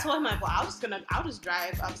 I told him like, well, I'll just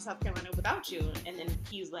drive up to South Carolina without you. And then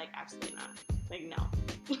he was like, absolutely not. Like, no.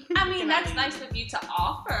 I mean, that's nice of you to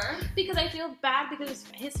offer. Because I feel bad because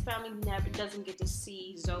his family doesn't get to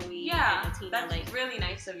see Zoe and Atina. That's really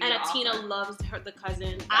nice of you and to Atina offer. Loves the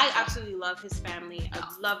cousin. That's I absolutely love his family. I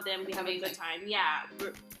love them. We have amazing. a good time. Yeah.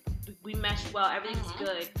 We mesh well. Everything's mm-hmm.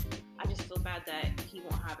 good. I just feel bad that he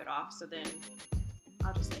won't have it off. So then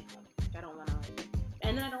I'll just stay home. I don't want to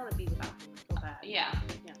and then I don't want to be without him. I feel bad. Yeah.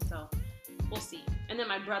 So we'll see. And then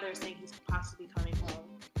my brother is saying he's possibly coming home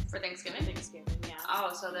for Thanksgiving. Yeah.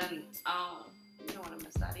 Oh, so then you don't want to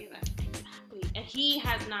miss that either. Exactly. And he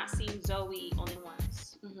has not seen Zoe only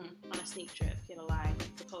once mm-hmm. on a sneak trip. He had a lie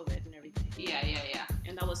to COVID and everything. Yeah.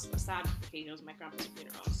 And that was a sad occasion. It was my grandpa's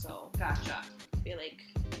funeral. So gotcha. I feel like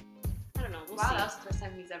I don't know. We'll see. That was the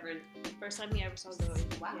first time he ever saw Zoe.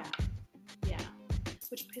 Wow. Yeah.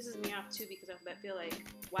 Which pisses me off too because I feel like,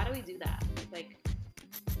 why do we do that? Like,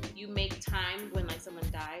 you make time when like someone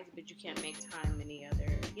dies, but you can't make time any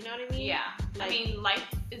other. You know what I mean? Yeah. Like, I mean, life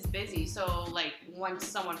is busy, so like once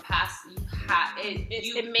someone passes,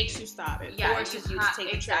 it makes you stop. It yeah, forces you to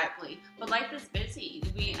take exactly. But life is busy.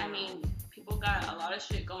 I mean, people got a lot of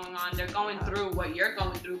shit going on. They're going through what you're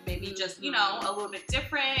going through, maybe mm-hmm. just a little bit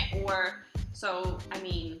different, or so. I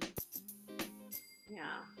mean,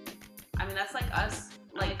 yeah. I mean, that's like us.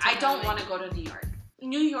 Like, I don't want to go to New York.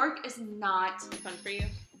 New York is not fun for you.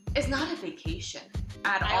 It's not a vacation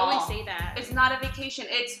at all. I always say that. It's not a vacation.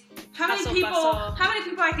 It's how many people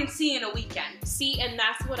I can see in a weekend. See, and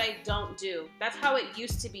that's what I don't do. That's how it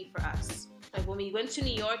used to be for us. Like when we went to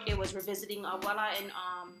New York, it was we're visiting Abuela in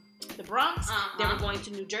the Bronx. Uh-huh. Then we're going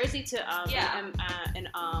to New Jersey to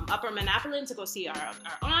Upper Manalapan to go see our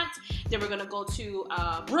aunt. Then we're gonna go to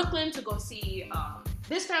Brooklyn to go see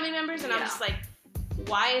this family members. And I'm just like,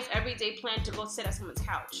 why is every day planned to go sit at someone's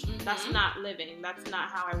couch? Mm-hmm. That's not living. That's not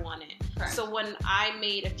how I want it. Correct. So when I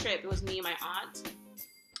made a trip, it was me and my aunt.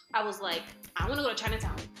 I was like, I want to go to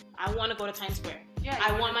Chinatown. I want to go to Times Square. Yeah,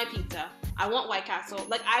 I want my pizza. I want White Castle.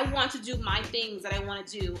 Like, I want to do my things that I want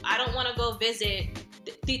to do. I don't want to go visit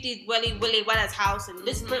Titi Willy Wella's house and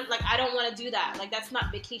this. Mm-hmm. Like, I don't want to do that. Like, that's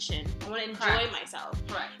not vacation. I want to enjoy myself.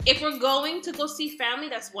 Right. If we're going to go see family,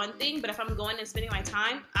 that's one thing. But if I'm going and spending my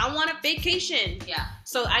time, I want a vacation. Yeah.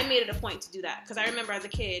 So I made it a point to do that because I remember as a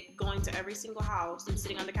kid going to every single house and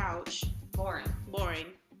sitting on the couch. Boring.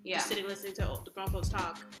 Yeah. just sitting listening to the grown folks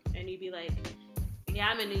talk, and you'd be like, yeah,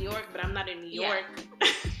 I'm in New York, but I'm not in New York.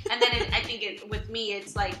 And then I think with me,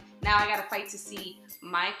 it's like, now I gotta fight to see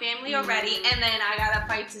my family already, and then I gotta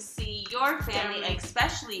fight to see your family,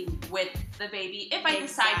 especially with the baby, if I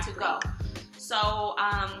decide to go. So,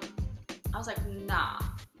 I was like, nah,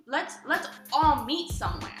 let's all meet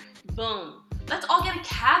somewhere. Boom. Let's all get a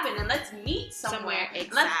cabin and let's meet somewhere.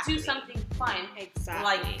 Exactly. Let's do something fun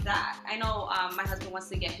like that. I know my husband wants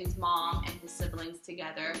to get his mom and his siblings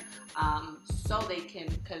together so they can,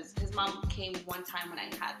 because his mom came one time when I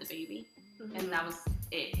had the baby, and that was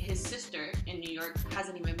it. His sister in New York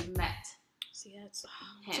hasn't even met it's him.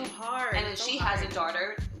 So hard. And then she has a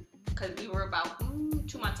daughter, because we were about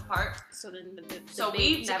 2 months apart. So then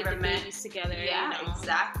we've never met babies together. Yeah,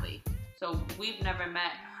 exactly. So we've never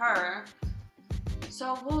met her.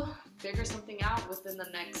 So we'll figure something out within the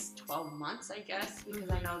next 12 months, I guess, because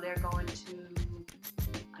I know they're going to,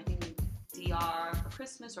 I think, DR for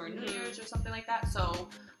Christmas or New Year's or something like that. So,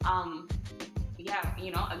 yeah,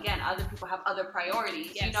 you know, again, other people have other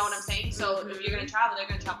priorities. Yes. You know what I'm saying? So if you're going to travel, they're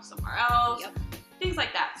going to travel somewhere else. Yep. Things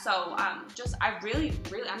like that. So, I'm really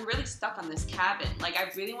stuck on this cabin. Like, I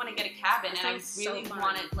really want to get a cabin, and I really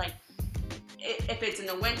want it, like, if it's in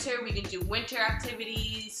the winter, we can do winter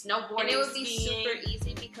activities, snowboarding, and it would be skiing. super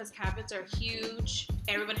easy because cabins are huge.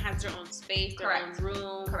 Everyone has their own space, their own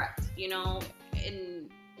room. Correct. You know,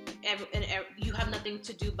 and you have nothing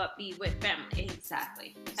to do but be with family.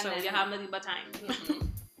 Exactly. So you have nothing but time.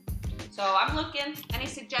 So I'm looking. Any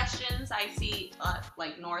suggestions? I see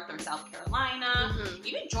like North or South Carolina.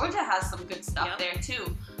 Even Georgia has some good stuff there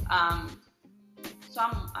too. So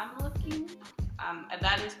I'm looking.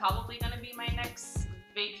 That is probably going to be my next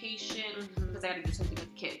vacation because I got to do something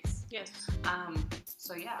with the kids. Yes.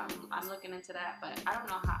 So yeah, I'm looking into that, but I don't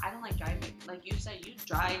know how. I don't like driving. Like you said, you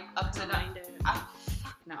drive up to the.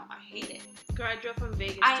 Fuck no, I hate it. Girl, I drove from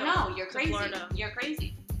Vegas. I know you're crazy. Florida. You're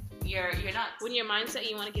crazy. You're nuts. When your mindset,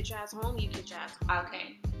 you want to get your ass home, you get your ass home.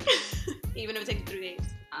 Okay. Even if it takes 3 days.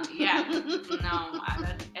 Yeah. No.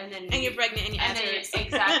 And you're pregnant and your ass hurts.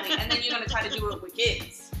 Exactly. And then you're gonna try to do it with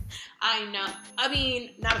kids. I know. I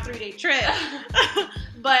mean, not a 3-day trip,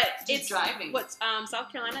 but it's driving. What's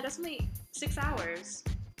South Carolina? That's only 6 hours.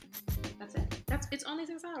 That's it. It's only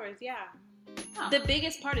 6 hours. Yeah. Oh. The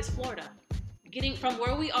biggest part is Florida. Getting from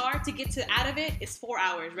where we are to get to out of it is 4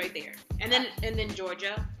 hours right there, and then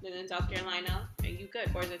Georgia, and then South Carolina. Are you good?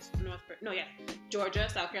 Or is it Georgia,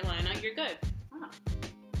 South Carolina. You're good. Oh.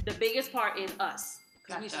 The biggest part is us.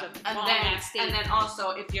 Gotcha. And then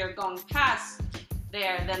also if you're going past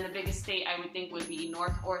there, then the biggest state I would think would be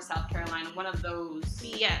North or South Carolina. One of those.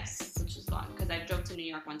 Yes. Which is long, because I drove to New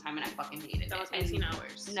York one time and I fucking hated it. That was 18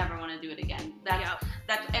 hours. Never want to do it again.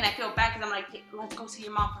 And I feel bad because I'm like, hey, let's go see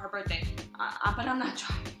your mom for her birthday. But I'm not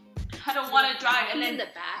driving. I don't want to drive. And then in the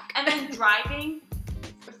back. And then driving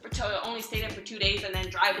to only stay there for 2 days and then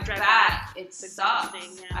drive back. It sucks.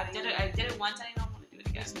 I did it once and I don't want to do it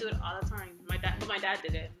again. I used to do it all the time. My dad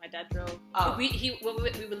did it. My dad drove. Oh. We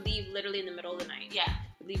would leave literally in the middle of the night. Yeah.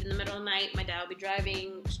 We'd leave in the middle of the night. My dad would be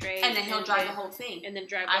driving straight. And then he'll drive the whole thing. And then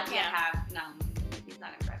drive. I can't have. No, he's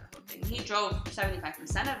not gonna drive the whole thing. He drove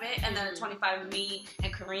 75% of it, and then the 25 me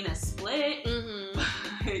and Karina split.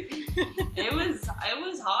 It was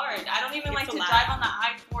hard. I don't even like to drive on the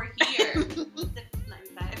I-4 here.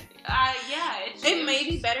 Yeah, it may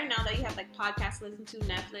be better now that you have like podcasts to listen to,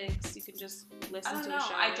 Netflix. You can just listen to a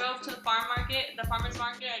show. I drove to the farmer's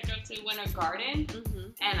market. I drove to Winter Garden,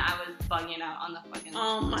 and I was bugging out on the fucking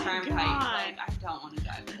turnpike. Like, I don't want to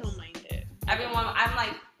drive this. I don't mind it. Everyone, I'm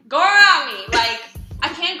like, go around me. Like, I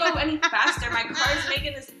can't go any faster. My car is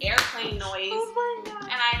making this airplane noise. Oh my god.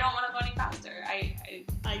 And I don't want to go any faster.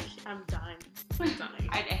 I'm dying.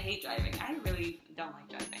 I hate driving. I really don't like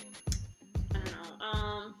driving. I don't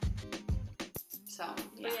know. So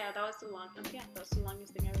yeah, that was the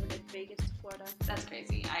longest thing I ever did. Vegas to Florida. That's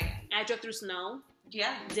crazy. I drove through snow.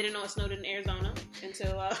 Yeah. Didn't know it snowed in Arizona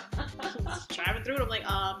until I was driving through it. I'm like,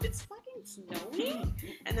 it's fucking snowing.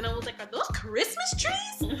 And then I was like, are those Christmas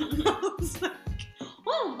trees? I was like,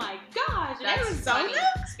 oh my gosh, in Arizona? Funny.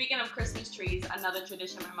 Speaking of Christmas trees, another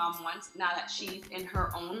tradition my mom wants, now that she's in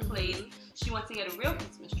her own place, she wants to get a real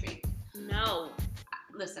Christmas tree. No.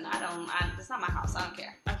 Listen, it's not my house. I don't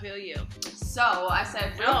care. I feel you. So I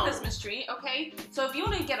said, real Christmas tree, okay? So if you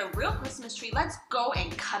want to get a real Christmas tree, let's go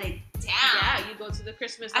and cut it down. Yeah, you go to the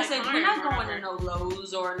Christmas. I said, we're not going to no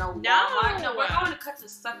Lowe's or no Walmart. No, we're going to cut the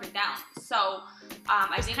sucker down. So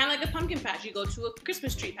it's kind of like a pumpkin patch. You go to a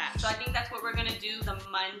Christmas tree patch. So I think that's what we're gonna do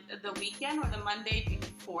the weekend or the Monday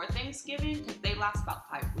before Thanksgiving, because they last about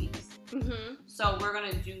 5 weeks. So we're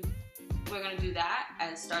gonna do we're gonna do that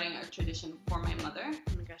as starting a tradition for my mother.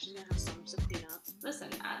 Oh my gosh, she's gonna have so much to clean up. Listen,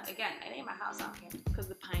 again, it ain't my house. I don't care. Because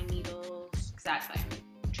the pine needles. Exactly.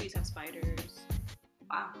 Trees have spiders.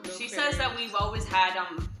 Wow. Little She critters. says that we've always had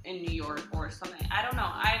them in New York or something. I don't know.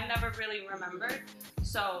 I never really remembered.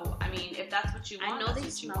 So, I mean, if that's what you want, I know that's they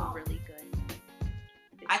what you smell want. really good.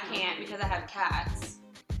 They I smell can't really because I have cats.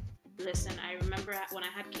 Listen, I remember when I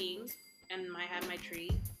had King and I had my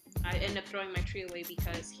tree, I ended up throwing my tree away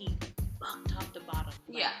because he fucked up the bottom.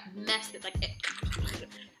 Like, Yeah. messed it.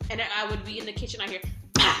 And then I would be in the kitchen, I hear,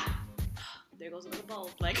 bah! There goes another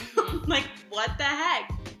bulb. Like, like, what the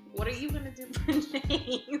heck? What are you gonna do for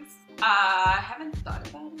names? I haven't thought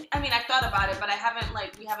about it. I mean, I thought about it, but I haven't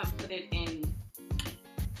we haven't put it in.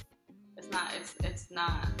 It's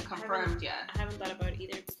not confirmed yet. I haven't thought about it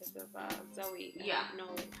either because of Zoe. I Yeah. don't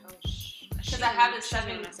know how Because I have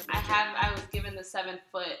the I was given the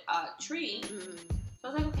 7-foot tree. Mm-hmm. So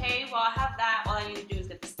I was like, okay, well, I have that. All I need to do is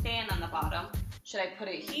get the stand on the bottom. Should I put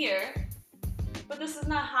it here? But this is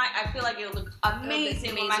not high. I feel like it'll look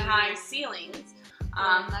amazing with my high ceilings.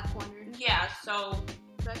 That corner. Yeah, so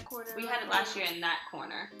That corner. we had it last year in that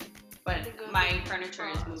corner. But my furniture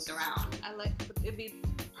is moved around. I like it'd be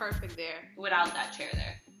perfect there. Without that chair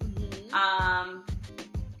there. Mm-hmm.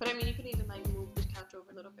 But I mean, you could even like move the couch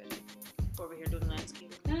over a little bit. Over here doing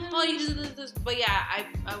landscaping. Oh, you just. But yeah,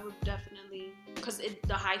 I would definitely because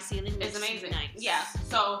the high ceiling is amazing. Nice. Yeah.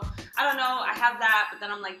 So I don't know. I have that, but then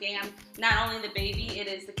I'm like, damn. Not only the baby, it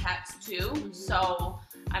is the cats too. Mm-hmm. So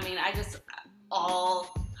I mean, I just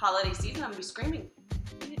all holiday season, I'm gonna be screaming.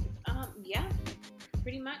 Yeah,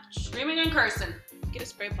 pretty much. Screaming and cursing. Get a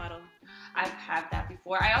spray bottle. I've had that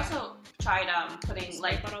before. I also tried putting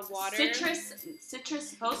like bottle of water. Citrus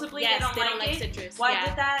supposedly Yes, they don't like citrus. Well, yeah. I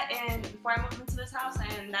did that and before I moved into this house,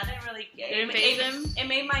 and that didn't really. It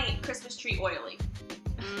made my Christmas tree oily.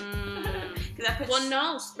 Well,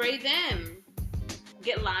 no, spray them.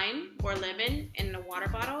 Get lime or lemon in a water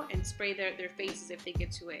bottle and spray their faces if they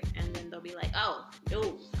get to it, and then they'll be like, "Oh,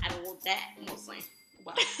 no, I don't want that." Mostly.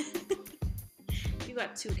 Wow. You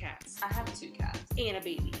got 2 cats. I have 2 cats And a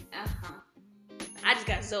baby. I just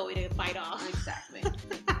got Zoe to bite off. Exactly.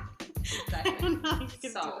 I don't know how you can do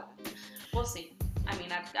So that. we'll see. I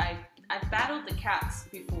mean, I've battled the cats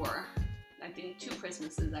before. I think 2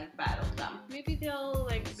 Christmases I've battled them. Maybe they'll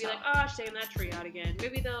be like, "Oh, she's taking that tree out again."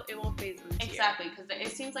 Maybe it won't phase them. Exactly, because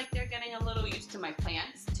it seems like they're getting a little used to my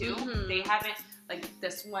plants too. Mm-hmm. They haven't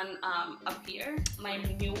this one up here, my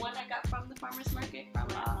new one I got from the farmer's market from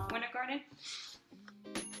Winter Garden.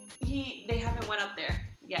 They haven't went up there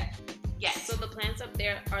yet. Yes. So the plants up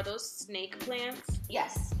there, are those snake plants?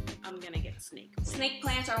 Yes. I'm gonna get snake plants. Snake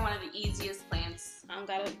plants are one of the easiest plants. I don't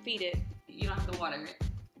gotta feed it. You don't have to water it.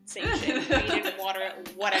 Same shit. Feed it, water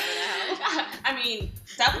it, whatever the hell. I mean,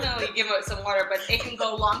 definitely give it some water, but it can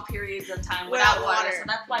go long periods of time without water. So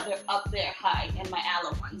that's why they're up there high, and my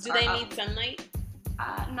aloe ones. Do they need sunlight?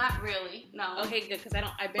 Not really. No. Okay, good, because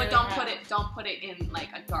I But don't put it in like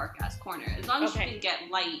a dark ass corner. As long as you can get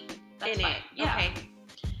light, that's in fine. it. Yeah.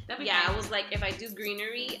 Okay. Yeah, I was like, if I do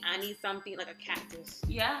greenery, I need something like a cactus.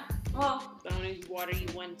 Yeah. Well, I don't need to water you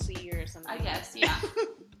once a year or something. I guess. Yeah.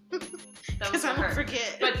 Because I don't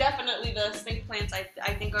forget. But definitely the snake plants,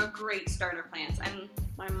 I think are great starter plants. And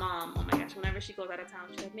my mom, oh my gosh, whenever she goes out of town,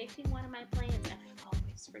 she's like, "Make me one of my plants," and I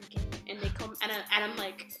always forget. And they come, and I'm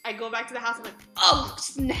like, I go back to the house, I'm like, oh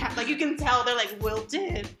snap! Like you can tell they're like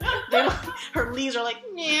wilted. They're like, her leaves are like,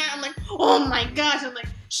 yeah. I'm like, oh my gosh! I'm like,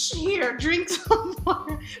 here, drink some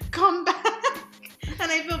water, come back.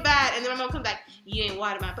 And I feel bad. And then my mom comes back, you ain't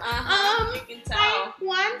watered my plant. You can tell.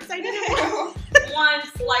 Once I didn't water.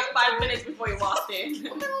 Once, like 5 minutes before you walked in.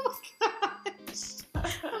 Oh my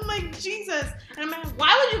gosh. I'm like, Jesus. And I'm like,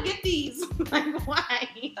 why would you get these? Like, why?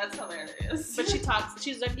 That's hilarious. But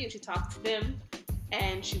she's like you. She talks to them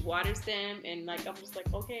and she waters them. And like, I'm just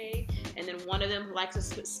like, okay. And then one of them likes a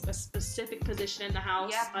specific position in the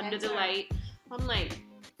house under the light. I'm like,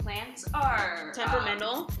 plants are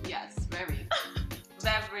temperamental. Yes, very.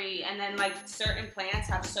 And then like certain plants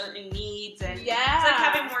have certain needs, and it's like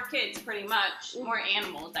having more kids, pretty much. More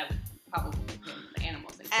animals. I would probably give the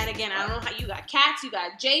animals. And again, I don't know how you got cats, you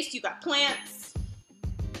got Jace, you got plants.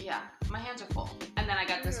 Yeah, my hands are full. And then I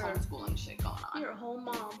got this homeschooling shit going on. You're a whole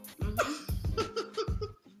mom. Mm-hmm.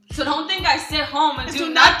 So don't think I sit home and do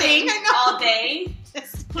nothing all day.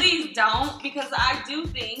 Please don't, because I do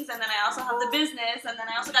things, and then I also have the business, and then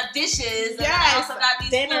I also got dishes, and then I also got these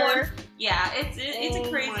dinner. Food. Yeah, it's a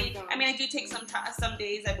crazy. I mean, I do take some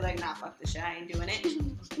days I'd be like, nah, fuck this shit, I ain't doing it.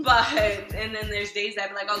 But and then there's days I'd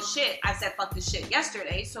be like, oh shit, I said fuck this shit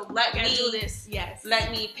yesterday, so let me do this. Yes.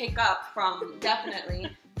 Let me pick up from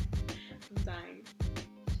definitely. I'm dying.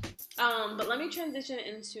 But let me transition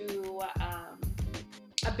into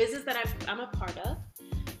a business that I'm a part of.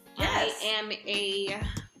 Yes. I am a.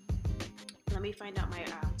 Let me find out my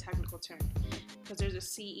technical term, because there's a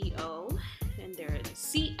CEO and there's a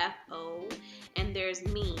CFO and there's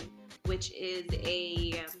me, which is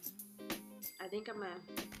a. I think I'm a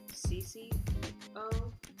CCO.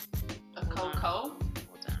 A co-co. Hold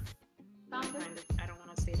on. I don't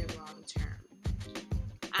want to say the wrong term.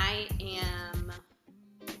 I am.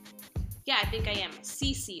 Yeah, I think I am a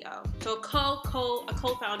CCO. So a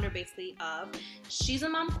co-founder basically of She's a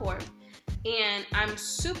Mom Corp. And I'm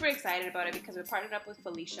super excited about it because we partnered up with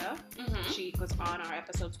Felicia. Mm-hmm. She was on our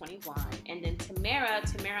episode 21. And then Tamara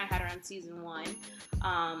I had her on season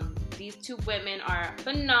 1. These two women are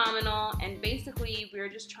phenomenal. And basically, we're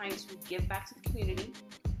just trying to give back to the community.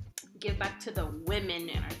 Give back to the women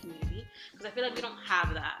in our community. Because I feel like we don't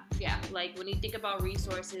have that. Yeah. Like, when you think about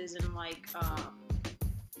resources and, like,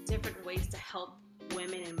 different ways to help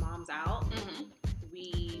women and moms out, mm-hmm.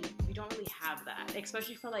 we don't really have that.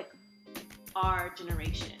 Especially for, like, our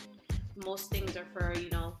generation. Most things are for,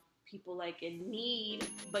 people like in need,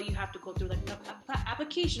 but you have to go through like an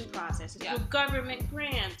application process through government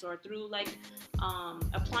grants or through like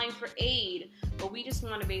applying for aid. But we just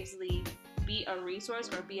want to basically be a resource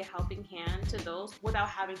or be a helping hand to those without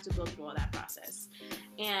having to go through all that process.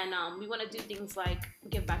 And we want to do things like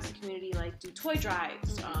give back to the community, like do toy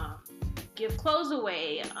drives, mm-hmm. Give clothes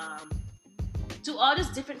away, do all this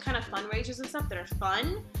different kind of fundraisers and stuff that are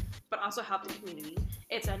fun, but also help the community.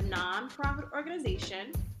 It's a non-profit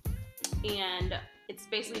organization, and it's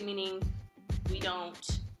basically meaning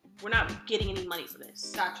we're not getting any money for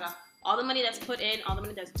this. Gotcha. All the money that's put in, all the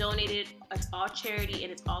money that's donated, it's all charity,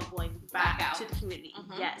 and it's all going back out to the community.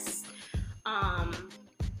 Mm-hmm. Yes.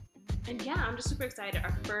 And yeah, I'm just super excited.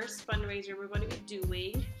 Our first fundraiser we're going to be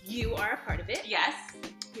doing, you are a part of it. Yes.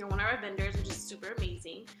 You're one of our vendors, which is super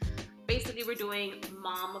amazing. Basically, we're doing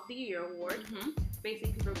Mom of the Year award. Mm-hmm.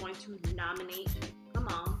 Basically, people are going to nominate a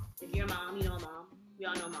mom. If you're a mom, you know a mom. We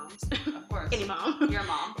all know moms. Of course. Any mom. You're a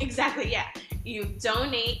mom. Exactly, yeah. You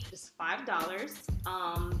donate just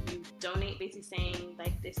 $5. You donate basically saying,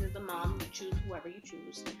 like, this is the mom. You choose whoever you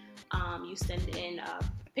choose. You send in a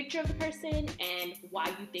picture of the person and why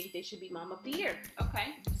you think they should be Mom of the Year.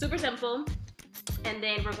 Okay. Super simple. And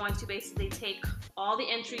then we're going to basically take all the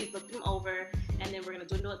entries, look them over, and then we're going to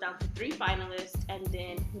dwindle it down to 3 finalists, and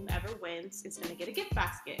then whomever wins is going to get a gift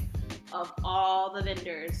basket of all the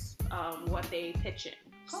vendors, what they pitch in.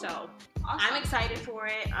 Cool. So awesome. I'm excited for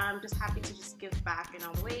it. I'm just happy to just give back in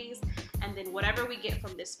all the ways. And then whatever we get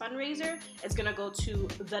from this fundraiser is going to go to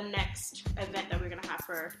the next event that we're going to have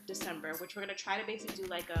for December, which we're going to try to basically do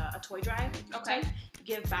like a toy drive. Okay.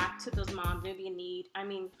 Give back to those moms maybe in need. I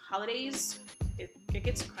mean, holidays, it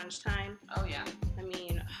gets crunch time. Oh, yeah. I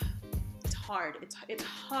mean, it's hard. It's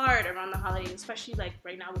hard around the holidays, especially like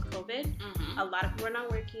right now with COVID. Mm-hmm. A lot of people are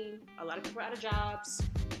not working. A lot of people are out of jobs.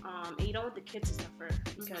 And you don't want the kids to suffer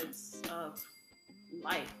because mm-hmm. of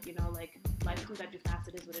life. Like life comes at you fast.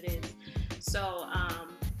 It is what it is. So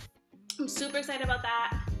I'm super excited about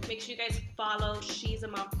that. Make sure you guys follow She's a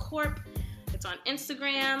Mom Corp. It's on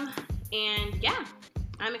Instagram. And yeah,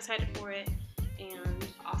 I'm excited for it. And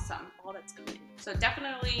awesome. All that's coming. So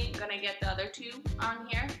definitely gonna get the other 2 on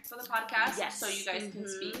here for the podcast. Yes. So you guys can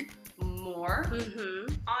speak more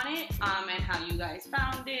mm-hmm. on it, and how you guys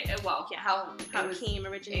found it. Well, yeah, how it came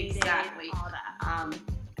originated. Exactly. All that.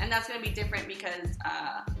 And that's gonna be different because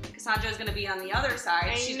Cassandra is gonna be on the other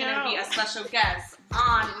side. She's gonna be a special guest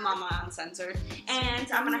on Mama Uncensored,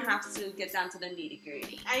 and I'm gonna have to get down to the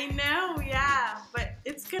nitty-gritty. I know, yeah, but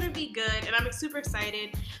it's gonna be good, and I'm super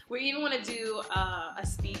excited. We even want to do a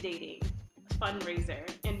speed dating fundraiser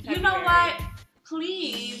in February. You know what?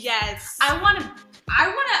 Please. Yes. I want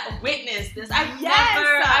to witness this. I've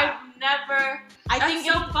never. I think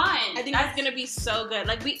it's so fun. I think it's gonna be so good.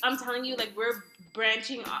 Like I'm telling you, like we're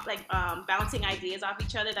branching off, like bouncing ideas off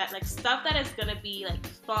each other. That like stuff that is gonna be like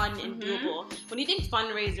fun and mm-hmm. doable. When you think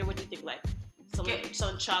fundraiser, what do you think? Like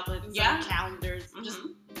some chocolate, some calendars, mm-hmm. just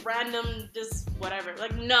random, just whatever.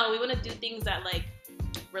 Like no, we want to do things that like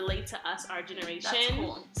relate to us, our generation. That's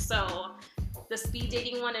cool. So the speed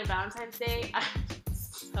dating one and Valentine's Day, I'm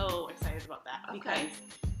so excited about that because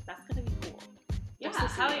that's gonna be cool. Yeah,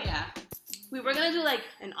 hell yeah. We were gonna do like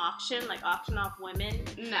an auction off women.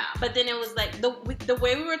 No. But then it was like the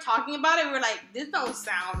way we were talking about it, we were like, this don't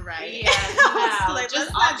sound right. Yeah, no. Like,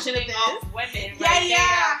 just auctioning off women. Yeah, right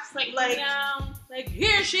yeah. Like no. Like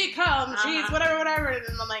here she comes. She's whatever. And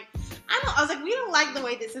I'm like, I was like, we don't like the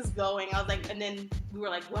way this is going. I was like, and then we were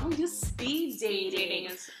like, why don't we do speed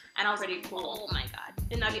dating? And I was pretty like, cool. oh my god.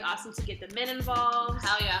 And that'd be awesome to get the men involved.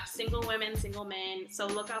 Hell yeah. Single women, single men. So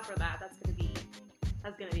look out for that. That's gonna be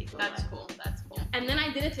cool. That's cool. That's cool. And then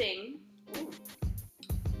I did a thing. Ooh.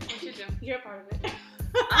 What you do? You're a part of it.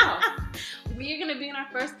 Oh. We are gonna be in our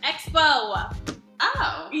first expo.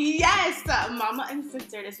 Oh. Yes, Mama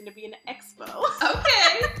Uncensored is gonna be in an expo.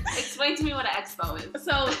 Okay. Explain to me what an expo is.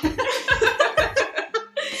 So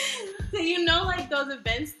you know, like those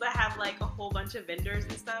events that have like a whole bunch of vendors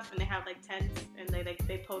and stuff, and they have like tents, and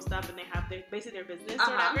they post up, and they have basically their business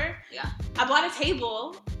or whatever. Yeah. I bought a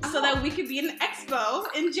table so that we could be in an expo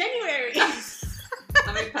in January.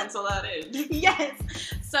 Let me pencil that in. Yes.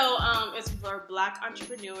 So it's for Black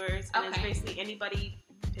entrepreneurs, and it's Okay. basically anybody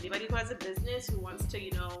who has a business who wants to,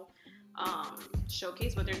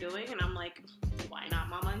 showcase what they're doing. And I'm like, why not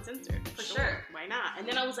Mama Uncensored? For sure. Why not? And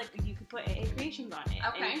then I was like, you could put AA Creations on it.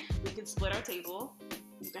 Okay. And we could split our table.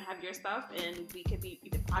 You can have your stuff, and we could be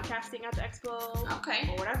either podcasting at the expo Okay.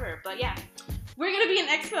 or whatever. But yeah, we're going to be in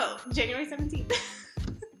expo January 17th.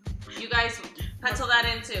 You guys pencil that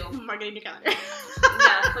in too. Marketing your calendar.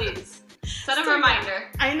 Yeah, please. Set a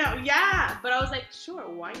reminder. I know, yeah. But I was like, sure,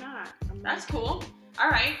 why not? That's cool. All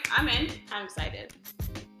right, I'm in. I'm excited.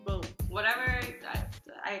 Boom. Whatever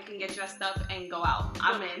I can get dressed up and go out.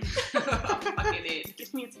 I'm in. I'm fucking in.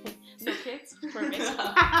 Give me a tip. No kids? Perfect.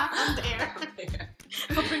 I'm there. I'm there.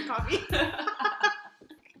 I'll bring coffee.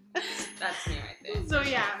 That's me right there. So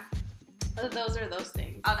yeah, those are those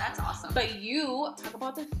things. Oh, that's awesome. But you talk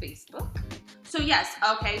about the Facebook. So yes,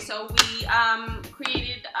 okay, so we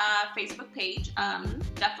created a Facebook page.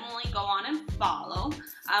 Definitely go on and follow.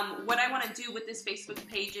 What I want to do with this Facebook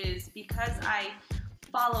page is, because I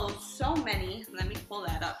follow so many, let me pull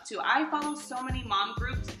that up too. I follow so many mom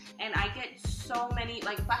groups, and I get so many,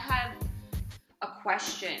 like if I have a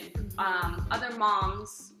question, other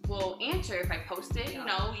moms will answer if I post it. You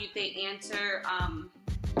know, they answer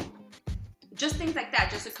just things like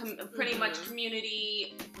that, just a pretty much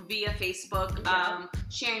community via Facebook,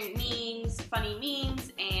 sharing memes, funny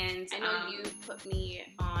memes, and I know you put me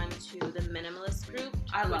on to the minimalist group.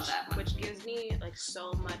 I love that one. Which gives me like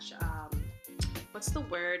so much, what's the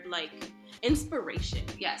word, like inspiration.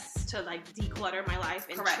 Yes. To like declutter my life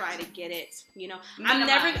and try to get it, Minimized. I'm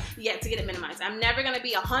never, to get it minimized. I'm never going to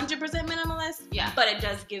be 100% minimalist. Yeah. But it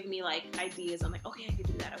does give me like ideas. I'm like, okay, I could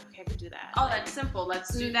do that. Okay, I could do that. Oh, that's simple.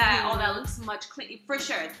 Let's do that. Oh, that looks much cleaner. For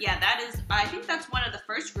sure. Yeah, that is, I think that's one of the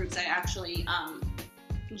first groups I actually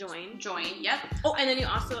joined. Yep. Oh, and then you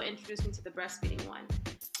also introduced me to the breastfeeding one.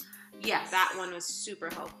 Yes. That one was super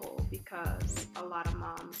helpful because a lot of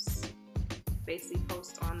moms basically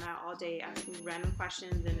post on that all day asking random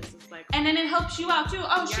questions, and it's just like, and then it helps you out too.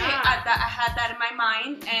 Oh shit, I had that in my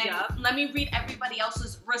mind, and let me read everybody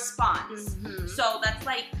else's response. So that's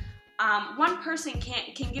like, one person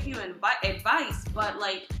can give you advice, but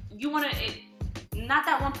like you want to, not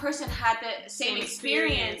that one person had the same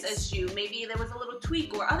experience as you. Maybe there was a little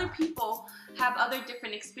tweak, or other people have other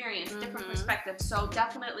different experience, different perspectives. So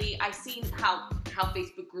definitely, I've seen how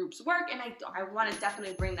Facebook groups work, and I want to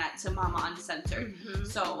definitely bring that to Mama Uncensored.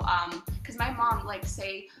 So, because my mom, like,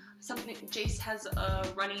 say something, Jace has a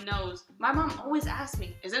runny nose. My mom always asks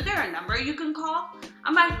me, "Isn't there a number you can call?"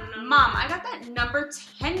 I'm like, "Mom, I got that number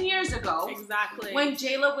 10 years ago." Exactly. When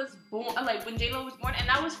Jayla was born, and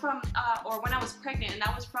that was from, or when I was pregnant, and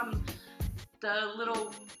that was from the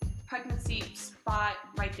little pregnancy spot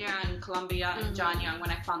right there in Columbia and John Young when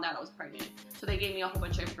I found out I was pregnant. So they gave me a whole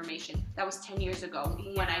bunch of information. That was 10 years ago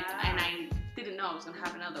when I didn't know I was gonna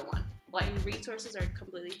have another one. Like, resources are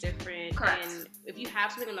completely different. Correct. And if you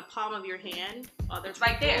have something in the palm of your hand, it's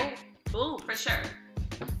right there. Boom. For sure.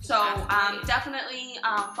 So definitely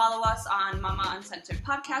follow us on Mama Uncensored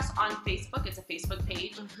Podcast on Facebook. It's a Facebook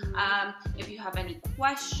page. If you have any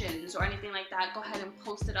questions or anything like that, go ahead and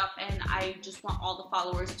post it up. And I just want all the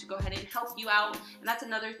followers to go ahead and help you out. And that's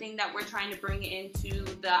another thing that we're trying to bring into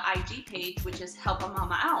the IG page, which is Help a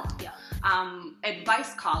Mama Out. Yeah.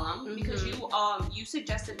 Advice column, because you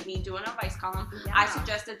suggested me doing an advice column. Yeah. I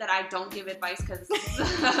suggested that I don't give advice because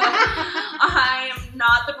I am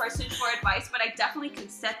not the person for advice, but I definitely can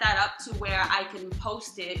set that up to where I can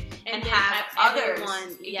post it and have others.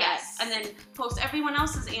 Yes. And then post everyone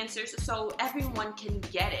else's answers so everyone can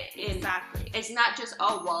get it. Exactly. It's not just,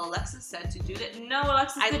 oh, well, Alexis said to do that. No,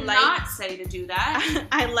 Alexis did not say to do that.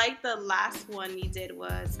 I like the last one you did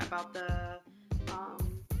was about the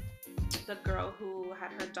girl who had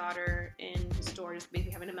her daughter in the store just maybe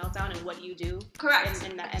having a meltdown, and what you do. Correct.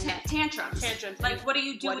 Tantrums. Like, what do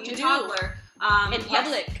you do with your toddler? In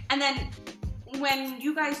public. And then when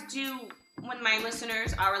you guys do, when my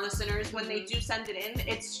listeners, our listeners, when they do send it in,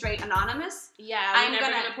 it's straight anonymous. Yeah, I'm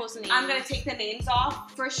gonna post names. I'm gonna take the names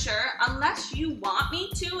off for sure, unless you want me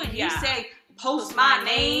to, and you say post my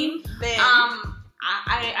name. Then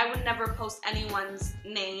I would never post anyone's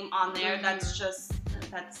name on there.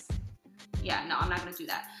 No, I'm not gonna do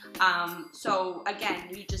that. So again,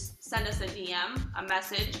 you just send us a DM, a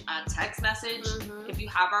message, a text message, if you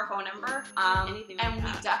have our phone number, and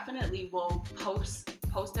we definitely will post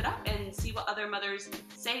it up and see what other mothers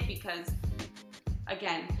say, because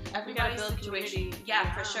again, everybody's situation,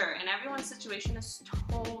 for sure, and everyone's situation is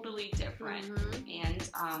totally different,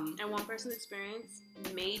 and one person's experience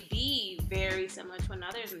may be very similar to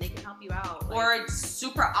another's, and they can help you out, or it's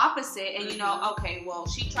super opposite, and you know, okay, well,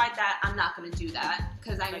 she tried that, I'm not going to do that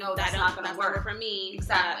because I know that's not going to work for me.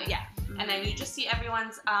 Exactly. And then you just see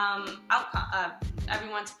everyone's outcome,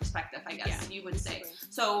 everyone's perspective, I guess you would say.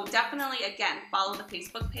 So definitely, again, follow the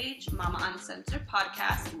Facebook page, Mama Uncensored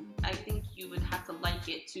Podcast. I think you would have to like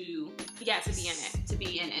it to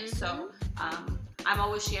be in it. So I'm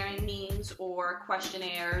always sharing memes or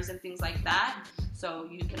questionnaires and things like that. So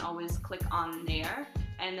you can always click on there.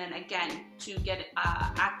 And then again, to get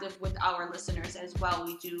active with our listeners as well,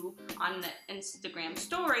 we do on the Instagram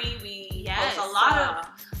story. We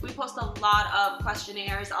post a lot of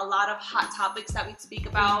questionnaires, a lot of hot topics that we speak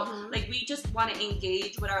about. Like, we just want to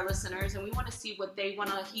engage with our listeners, and we want to see what they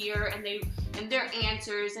want to hear and their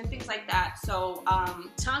answers and things like that. So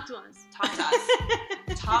talk to us.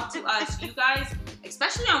 Talk to us, you guys.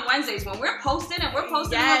 Especially on Wednesdays when we're posting,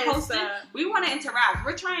 we want to interact.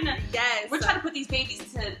 We're trying to put these babies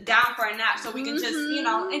down for a nap so we can just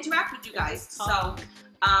interact with you guys. So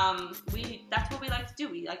that's what we like to do.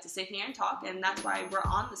 We like to sit here and talk, and that's why we're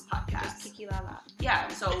on this podcast. Just kiki la la. Yeah,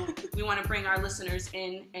 so we want to bring our listeners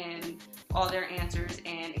in and all their answers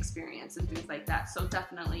and experience and things like that. So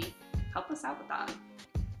definitely help us out with that.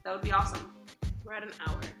 That would be awesome. We're at an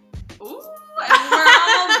hour. Ooh, we're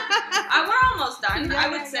almost done. I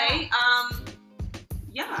would say.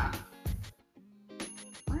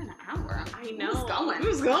 We're in an hour. I know.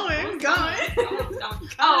 Who's going?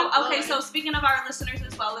 Oh, okay. So speaking of our listeners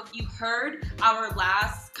as well, if you heard our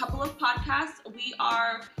last couple of podcasts, we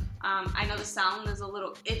are. I know the sound is a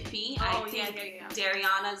little iffy. I think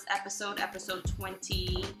Dariana's episode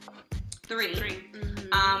 23.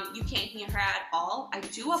 You can't hear her at all. I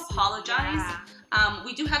do apologize.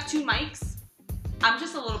 We do have 2 mics. I'm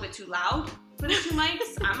just a little bit too loud for the 2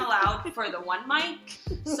 mics. I'm allowed for the 1 mic.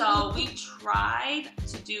 So we tried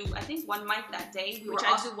to do, I think, 1 mic that day. We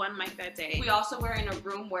tried to do 1 mic that day. We also were in a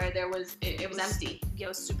room where it was empty. Yeah, it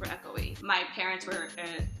was super echoey. My parents were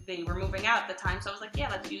moving out at the time, so I was like,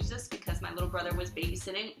 let's use this, because my little brother was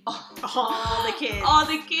babysitting all the kids. All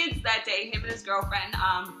the kids that day. Him and his girlfriend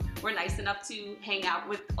were nice enough to hang out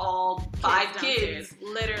with all 5 kids.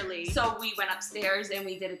 Literally. So we went upstairs and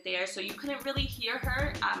we did it there. So you couldn't really hear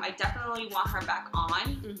her. I definitely want her back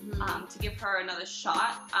on to give her another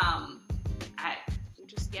shot.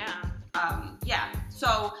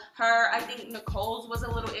 So I think Nicole's was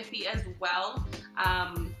a little iffy as well.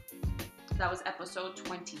 That was episode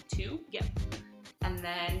 22. Yep. And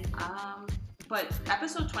then, but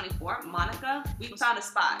episode 24, Monica, we found a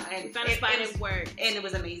spot. And it worked. And it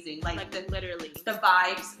was amazing. Like literally. The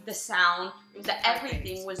vibes, the sound,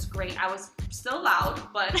 everything was great. I was still loud,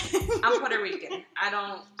 but I'm Puerto Rican.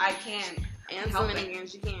 I can't. And Dominican,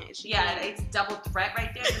 she can't. It's double threat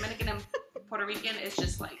right there. Dominican and Puerto Rican is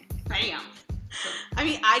just like, bam. So, I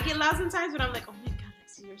mean, I get loud sometimes, but I'm like, oh my god,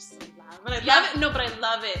 you're so loud. But I love it. No, but I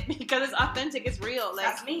love it because it's authentic. It's real. Like,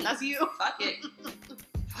 that's me. That's you. Fuck it.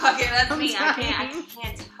 That's me. I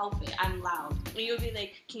can't help it. I'm loud. And you'll be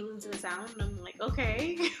like, can you listen to the sound? And I'm like,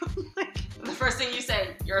 okay. The first thing you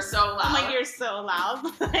said, you're so loud. I'm like, you're so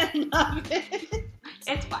loud. I love it.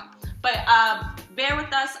 It's fine. But bear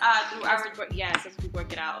with us through our... Yes, as we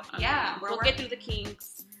work it out. We'll get through the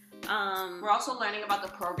kinks. We're also learning about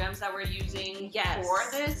the programs that we're using for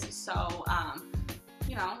this. So,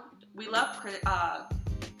 we love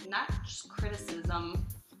not just criticism,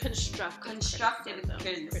 constructive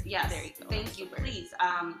criticism. Yes, there you go. Thank you. Please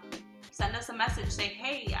send us a message. Say,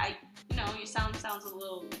 hey, your sound sounds a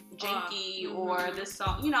little janky, or this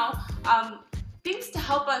song. Things to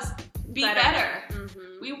help us be better.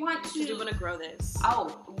 We want to grow this.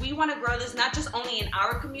 We want to grow this not just only in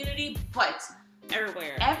our community, but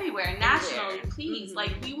everywhere, nationally. Please,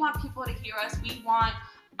 we want people to hear us. We want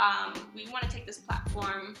to take this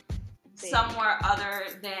platform somewhere other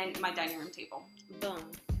than my dining room table. Boom.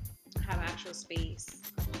 Have actual space,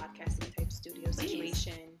 a podcasting type studio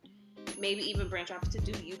situation. Maybe even branch off to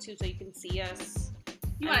do YouTube so you can see us.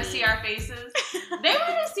 You want to see our faces? They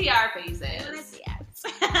want to see our faces. They want to see us.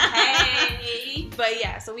 Hey. But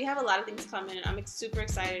yeah, so we have a lot of things coming. I'm super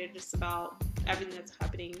excited just about everything that's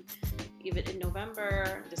happening, even in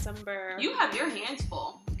November, December. You have your hands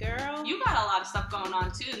full. Girl. You got a lot of stuff going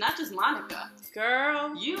on too, not just Monica.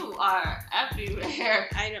 Girl. You are everywhere.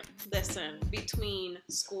 I don't listen, between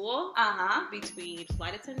school, between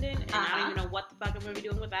flight attendant, and I don't even know what the fuck I'm gonna be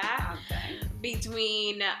doing with that. Okay.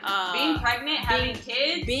 Between being pregnant, having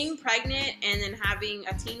kids. Being pregnant and then having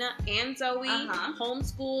Atina and Zoe,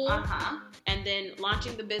 homeschool, and then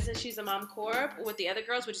launching the business She's a Mom Corp with the other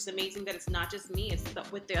girls, which is amazing that it's not just me, it's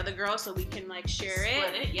with the other girls, so we can like share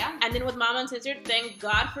it. Yeah. And then with Mama Uncensored, thank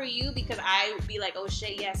God for you, because I would be like, oh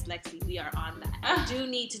shit, yes, Lexi, we are on that. I do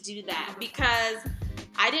need to do that, because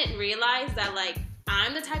I didn't realize that, like,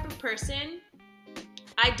 I'm the type of person,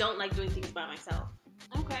 I don't like doing things by myself.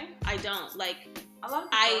 Okay. I don't. Like, a lot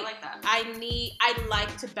of people like that. I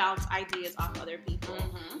like to bounce ideas off other people.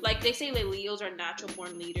 Like, they say that Leos are natural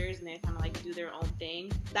born leaders and they kind of like do their own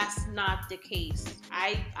thing. That's not the case.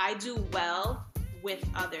 I do well with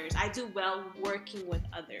others. I do well working with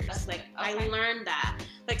others. That's like, okay. I learned that.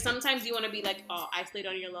 Like, sometimes you want to be like, oh, isolate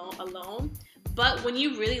on your alone. But when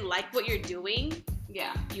you really like what you're doing,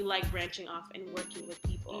 yeah, you like branching off and working with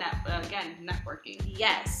people. Again, networking.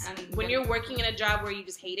 Yes. And when you're working in a job where you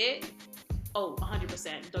just hate it, oh,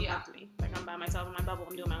 100%. Don't talk to me. Like, I'm by myself in my bubble.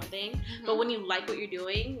 I'm doing my own thing. But when you like what you're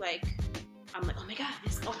doing, like, I'm like, oh my God,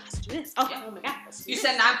 let's do this. Oh my God, let's do you this.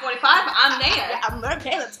 said 9:45. I'm there. I'm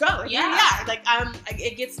okay. Let's go. Like, yeah. Like,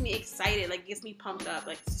 it gets me excited. Like, it gets me pumped up.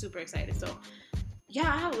 Like, super excited. So, yeah,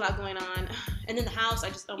 I have a lot going on. And in the house, I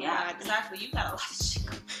just don't. Yeah, exactly. You got a lot of shit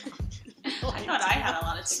going on. I thought I had a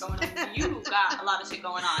lot of shit going on. You got a lot of shit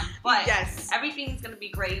going on. But everything's going to be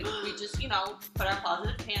great. We just, put our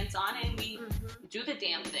positive pants on and we do the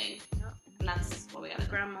damn thing. Yep. And that's what we got to do.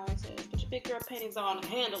 Grandma always says, put your big girl panties on and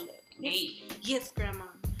handle it. Hey. Yes, Grandma.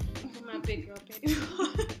 Put my big girl panties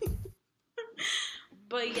on.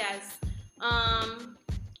 But yes.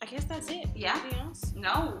 I guess that's it. Yeah. Anything else?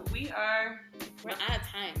 No, we're out of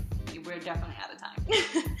time. We're definitely out of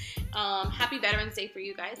time. Happy Veterans Day for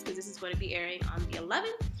you guys, because this is going to be airing on the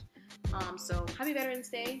 11th. So happy Veterans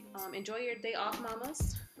Day. Enjoy your day off,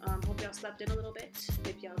 mamas. Hope y'all slept in a little bit,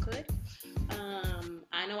 if y'all could.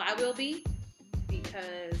 I know I will be,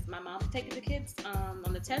 because my mom's taking the kids on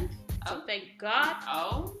the 10th. So thank God.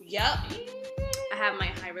 Oh. Yep. I have my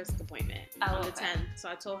high-risk appointment on the 10th. So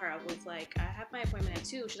I told her, I was like, I have my appointment at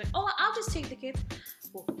 2. She's like, oh, I'll just take the kids.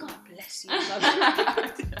 Well, God bless you. I'm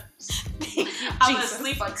going to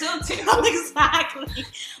sleep until 2. Exactly.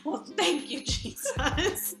 Well, thank you,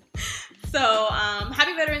 Jesus. So,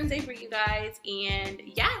 happy Veterans Day for you guys. And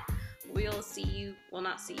yeah, we'll see you. Well,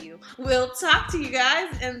 not see you. We'll talk to you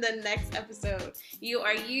guys in the next episode. You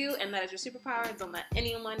are you, and that is your superpower. Don't let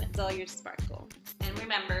anyone dull your sparkle. And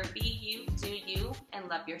remember, be you, do you, and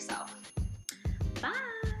love yourself. Bye.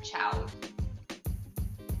 Ciao.